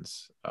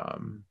pens.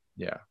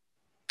 Yeah.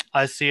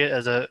 I see it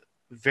as a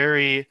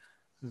very,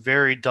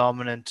 very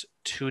dominant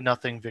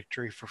 2-0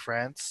 victory for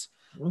France.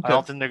 I Okay.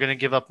 don't think they're going to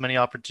give up many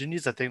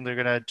opportunities. I think they're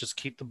going to just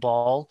keep the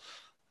ball.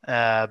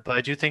 But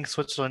I do think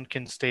Switzerland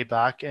can stay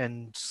back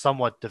and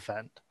somewhat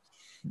defend.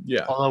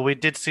 Yeah. Although we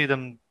did see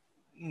them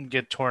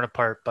get torn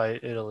apart by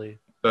Italy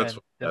and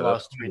they That's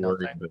lost what 3 I'm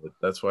worried nothing. about.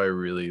 That's why I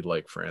really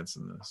like France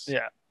in this.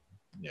 Yeah,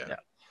 Yeah. yeah.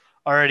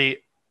 Alrighty,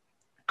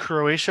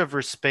 Croatia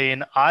versus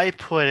Spain. I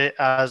put it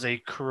as a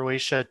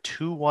Croatia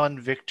 2-1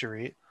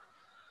 victory.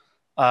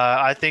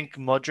 I think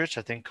Modric,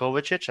 I think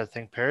Kovacic, I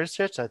think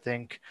Perisic, I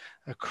think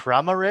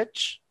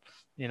Kramaric.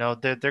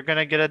 They're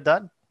gonna get it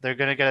done. They're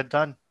gonna get it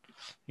done.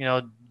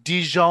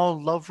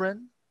 Dijon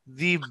Lovren,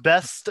 the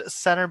best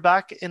center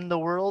back in the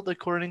world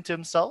according to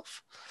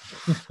himself.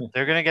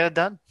 They're gonna get it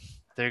done.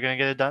 They're gonna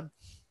get it done.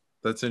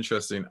 That's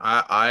interesting.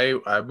 I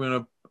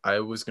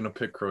was gonna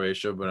pick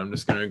Croatia, but I'm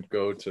just gonna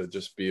go to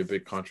just be a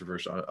bit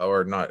controversial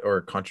or not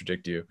or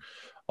contradict you.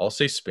 I'll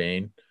say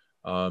Spain.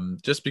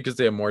 just because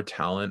they have more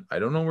talent. I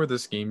don't know where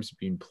this game's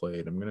being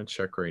played. I'm gonna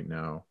check right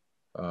now.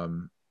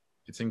 Um,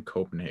 it's in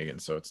Copenhagen,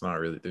 so it's not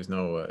really. There's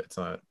no. It's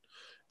not.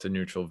 It's a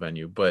neutral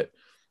venue, but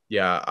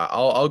yeah,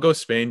 I'll go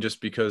Spain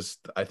just because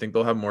I think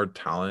they'll have more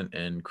talent,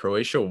 and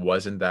Croatia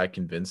wasn't that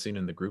convincing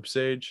in the group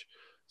stage,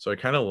 so I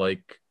kind of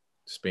like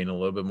Spain a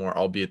little bit more,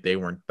 albeit they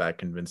weren't that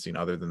convincing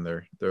other than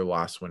their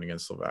last win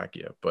against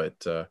Slovakia.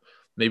 But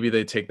maybe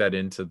they take that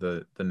into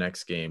the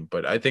next game.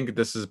 But I think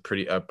this is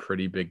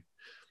pretty big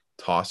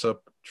toss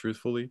up,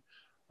 truthfully.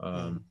 Um,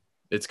 Mm,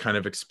 it's kind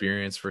of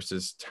experience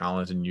versus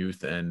talent and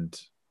youth and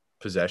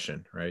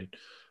possession, right?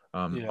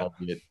 yeah.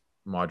 Albeit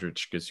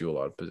Modric gives you a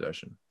lot of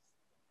possession.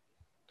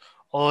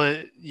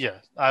 Well, yeah,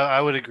 I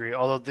would agree.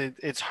 Although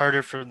it's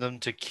harder for them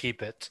to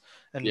keep it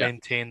and Yeah,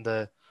 maintain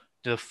the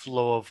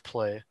flow of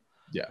play.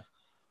 yeah,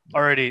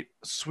 Alrighty,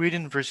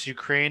 Sweden versus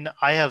Ukraine.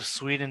 I have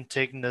Sweden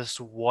taking this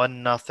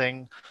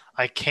 1-0.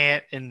 I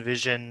can't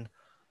envision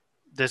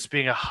this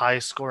being a high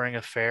scoring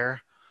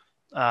affair.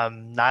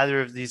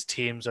 Neither of these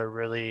teams are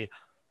really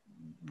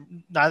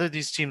neither of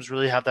these teams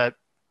really have that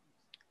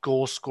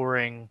goal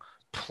scoring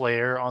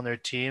player on their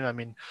team. I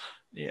mean,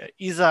 yeah,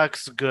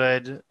 Isak's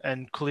good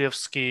and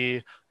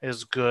Kulievsky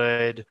is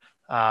good.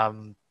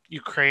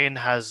 Ukraine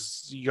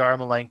has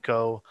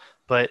Yarmolenko,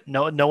 but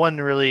no one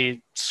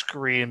really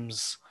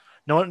screams.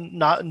 No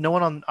one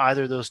on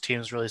either of those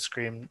teams really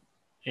scream,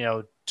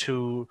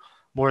 two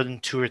more than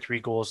 2 or 3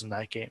 goals in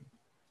that game.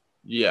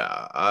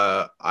 yeah.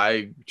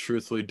 I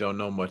truthfully don't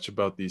know much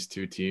about these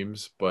two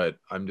teams, but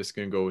I'm just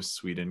gonna go with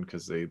Sweden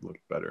because they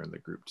looked better in the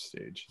group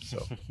stage.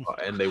 So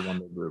and they won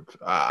the group.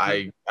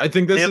 I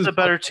think They this have is. the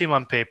better team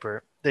on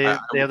paper. I,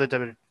 They have the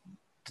better,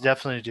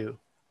 definitely do.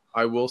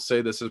 I will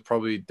say this is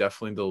probably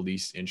definitely the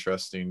least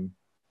interesting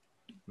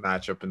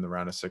matchup in the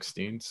round of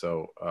 16.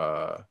 So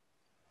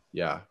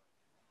yeah.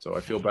 So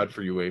I feel bad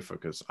for UEFA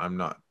because I'm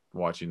not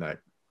watching that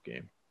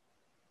game.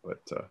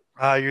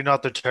 But You're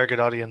not the target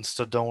audience,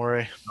 so don't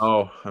worry.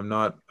 no, I'm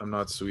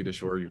not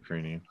Swedish or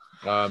Ukrainian.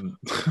 Um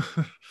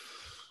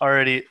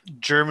Already,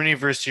 Germany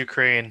versus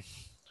Ukraine.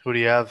 Who do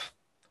you have?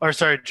 Or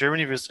sorry,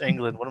 Germany versus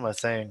England. What am I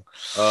saying?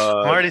 I'm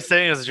uh already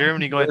saying it's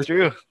Germany going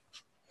through.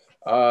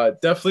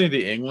 definitely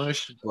the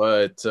English,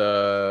 but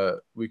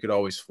we could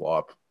always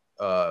flop.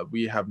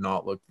 We have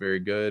not looked very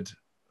good.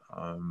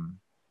 Um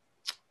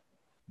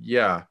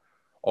yeah.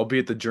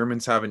 Albeit the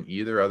Germans haven't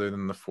either, other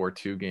than the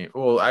 4-2 game.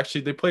 Well,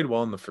 actually, they played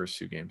well in the first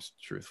two games,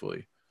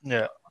 truthfully.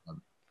 Yeah,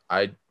 Um,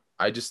 I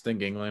I just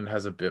think England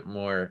has a bit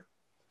more,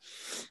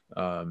 just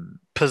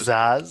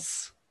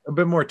pizzazz. a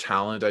bit more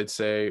talent, I'd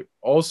say.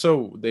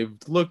 Also, they've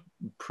looked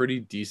pretty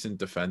decent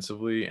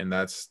defensively, and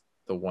that's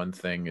the one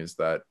thing is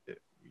that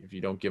if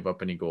you don't give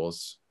up any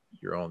goals,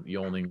 you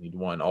only need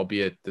one.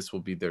 Albeit this will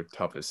be their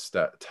toughest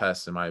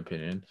test, in my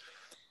opinion.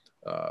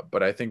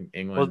 But I think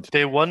Well, England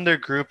they won their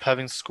group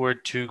having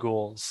scored 2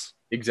 goals.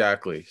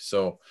 exactly.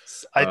 So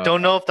I uh,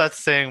 don't know if that's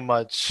saying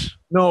much.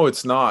 no,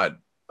 it's not.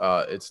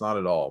 It's not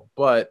at all.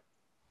 But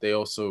they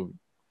also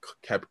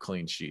kept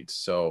clean sheets.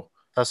 So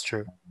That's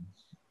true.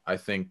 I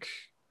think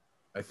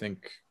I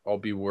think I'll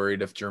be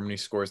worried if Germany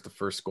scores the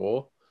first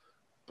goal.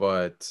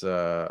 But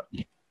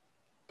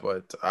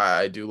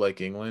I do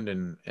like England,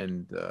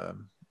 and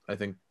I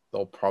think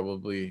they'll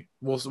probably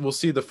we'll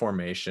see the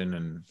formation,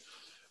 and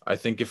I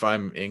think if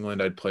I'm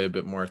England, I'd play a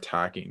bit more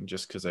attacking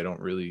just because I don't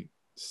really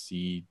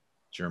see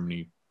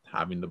Germany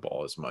having the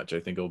ball as much. I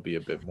think it'll be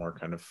a bit more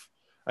kind of.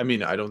 I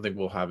mean, I don't think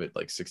we'll have it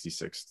like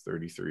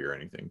 66-33 or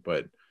anything,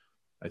 but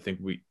I think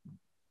we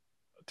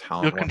You'll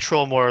talent wise.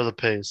 control more of the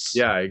pace.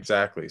 Yeah,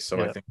 exactly. So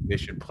I Yeah. think they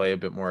should play a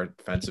bit more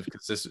offensive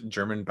because this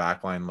German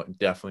backline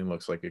definitely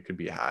looks like it could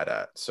be had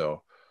at.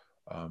 So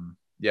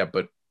yeah,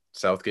 but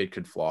Southgate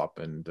could flop,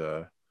 and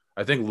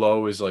I think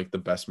Lowe is like the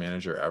best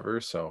manager ever.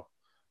 So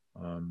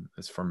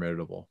it's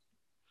formidable.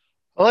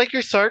 I like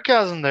your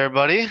sarcasm there,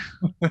 buddy.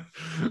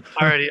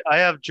 Alrighty, I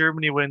have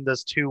Germany win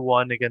this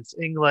 2-1 against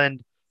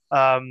England.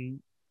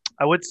 Um,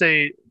 I would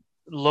say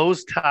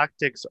Lowe's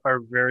tactics are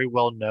very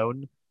well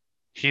known.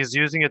 He's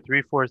using a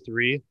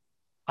 3-4-3.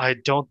 I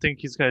don't think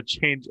he's going to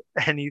change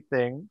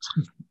anything.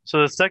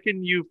 So the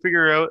second you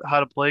figure out how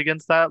to play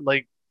against that,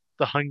 like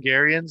the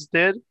Hungarians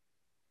did,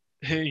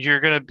 you're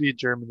going to beat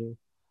Germany.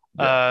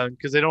 Yeah.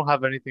 Because they don't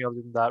have anything other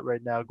than that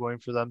right now going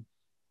for them.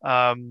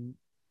 Um,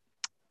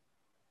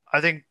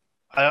 I think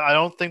I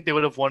don't think they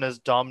would have won as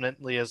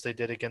dominantly as they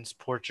did against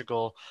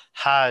Portugal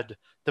had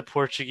the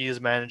Portuguese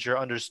manager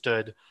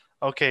understood.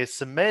 Okay,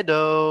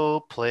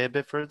 Semedo, play a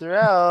bit further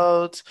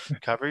out,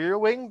 cover your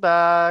wing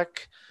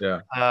back. Yeah.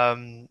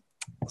 Um,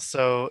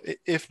 so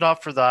if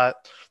not for that,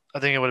 I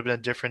think it would have been a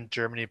different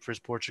Germany versus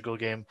Portugal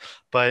game.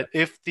 But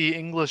if the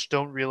English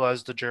don't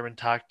realize the German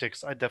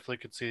tactics, I definitely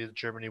could see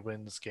Germany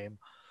win this game.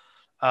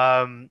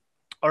 Um,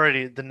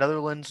 Alrighty, the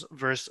Netherlands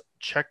versus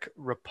Czech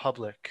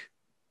Republic.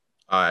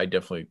 I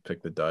definitely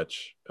picked the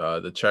Dutch.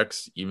 The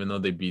Czechs, even though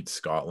they beat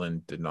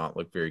Scotland, did not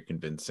look very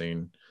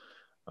convincing.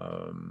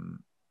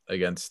 Um,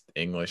 Against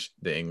English,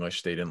 the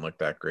English, they didn't look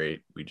that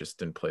great. We just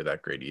didn't play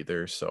that great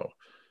either. So,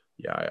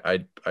 yeah,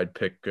 I'd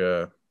pick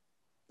the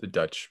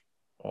Dutch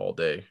all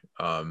day.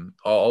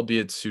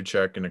 Albeit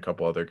Suchek and a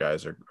couple other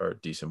guys are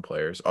decent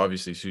players.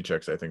 Obviously,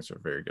 Suchek's I think is a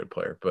very good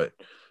player, but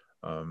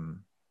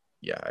um,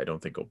 yeah, I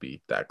don't think it'll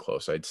be that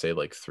close. I'd say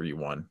like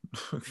 3-1,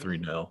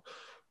 3-0.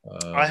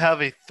 I Um,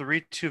 have a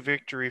 3-2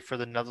 victory for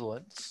the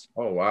Netherlands.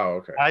 oh wow,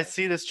 okay. I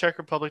see this Czech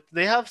Republic.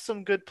 They have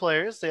some good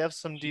players. They have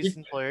some Geek,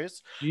 decent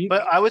players,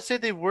 but geek. I would say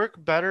they work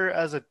better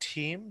as a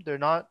team. They're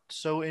not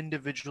so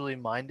individually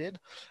minded,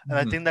 and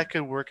I Mhm. think that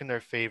could work in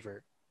their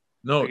favor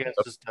No, against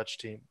this Dutch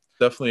team.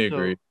 definitely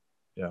agree. So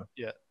Yeah.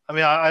 yeah, I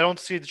mean, I don't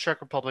see the Czech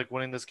Republic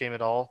winning this game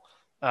at all.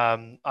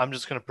 I'm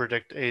just going to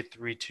predict a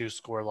 3-2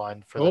 score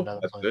line for the Oh, that's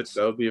it. Netherlands.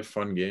 That'll be a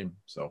fun game.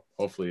 So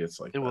hopefully it's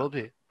like It that. will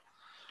be.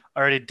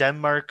 Alrighty,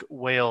 Denmark,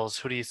 Wales.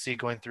 Who do you see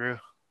going through?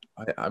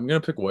 I'm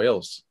gonna pick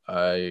Wales.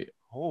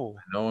 Oh,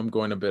 I know I'm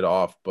going a bit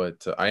off,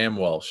 but I am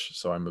Welsh,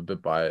 so I'm a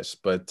bit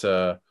biased. But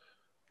oh,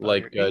 you're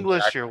like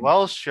English, you're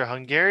Welsh, you're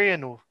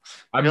Hungarian.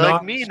 I'm You're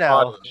like not me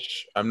now.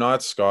 Scottish. I'm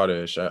not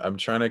Scottish. I'm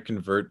trying to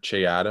convert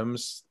Che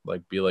Adams,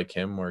 like be like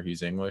him, where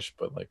he's English,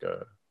 but like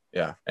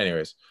yeah.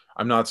 Anyways,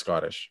 I'm not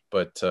Scottish,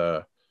 but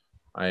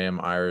I am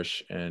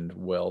Irish and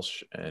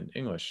Welsh and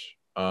English.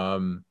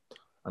 I'm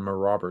a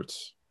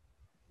Roberts,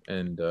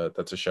 and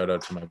that's a shout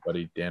out to my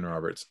buddy Dan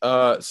Roberts.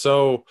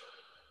 So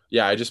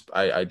yeah,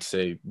 I'd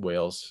say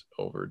Wales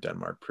over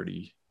Denmark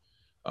pretty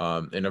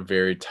in a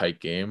very tight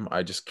game.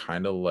 I just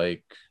kind of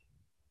like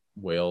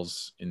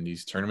Wales in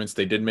these tournaments.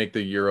 They did make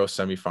the Euro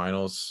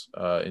semifinals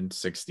in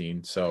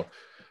 16, so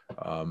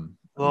A I'm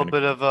little gonna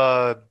bit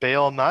of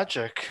Bale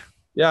magic.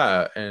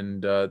 yeah,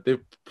 and they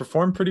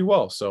performed pretty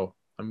well. So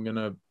I'm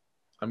gonna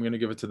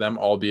give it to them.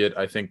 Albeit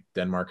I think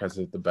Denmark has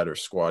the better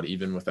squad,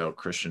 even without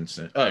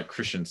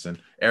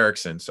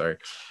Ericsson. Sorry,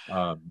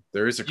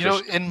 there is a You know,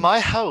 Christian in my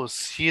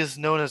house, he is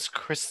known as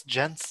Chris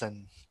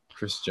Jensen.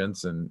 Chris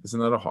Jensen. Isn't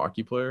that a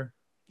hockey player?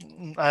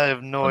 I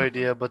have no Oh, no,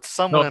 idea, but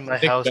someone no, in my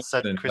Nick house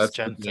said Jensen. Chris That's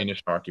the Jensen.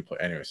 Danish hockey player.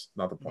 Anyways,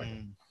 not the point.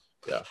 Mm.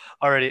 Yeah.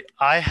 Alrighty,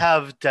 I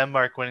have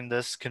Denmark winning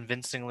this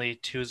convincingly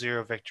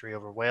 2-0 victory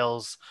over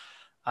Wales.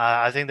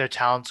 I think their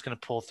talent's going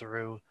to pull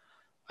through.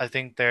 I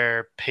think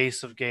their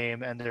pace of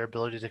game and their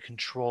ability to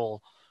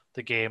control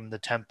the game, the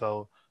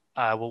tempo,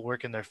 will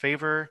work in their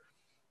favor.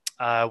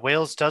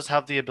 Wales does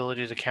have the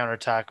ability to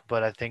counterattack,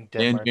 but I think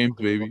Dan Denmark James,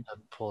 will be able baby. to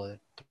pull it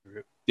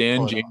through, Dan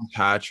pull it James off.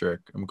 Patrick.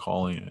 I'm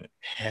calling it.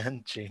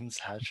 And James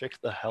Hattrick,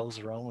 the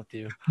hell's wrong with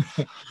you?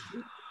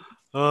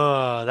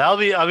 Oh, that'll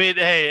be. I mean,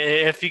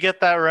 hey, if you get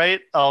that right,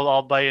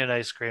 I'll buy you an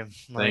ice cream.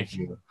 Like, Thank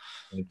you.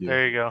 Thank you.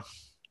 there you go.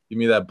 Give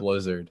me that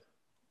blizzard.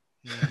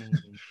 Mm,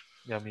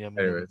 yummy, yummy,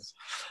 yummy. Anyways.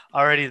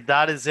 Alrighty,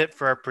 that is it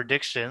for our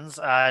predictions,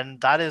 and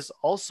that is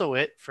also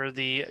it for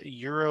the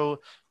Euro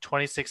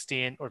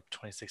 2016 or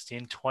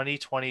 2016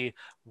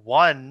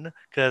 2021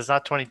 because it's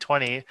not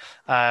 2020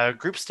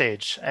 group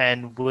stage,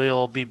 and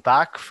we'll be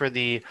back for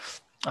the.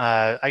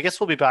 I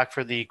guess we'll be back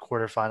for the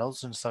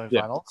quarterfinals and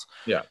Yeah. semifinals.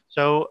 Yeah.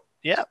 So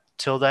yeah,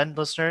 till then,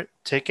 listener,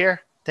 take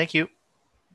care. Thank you.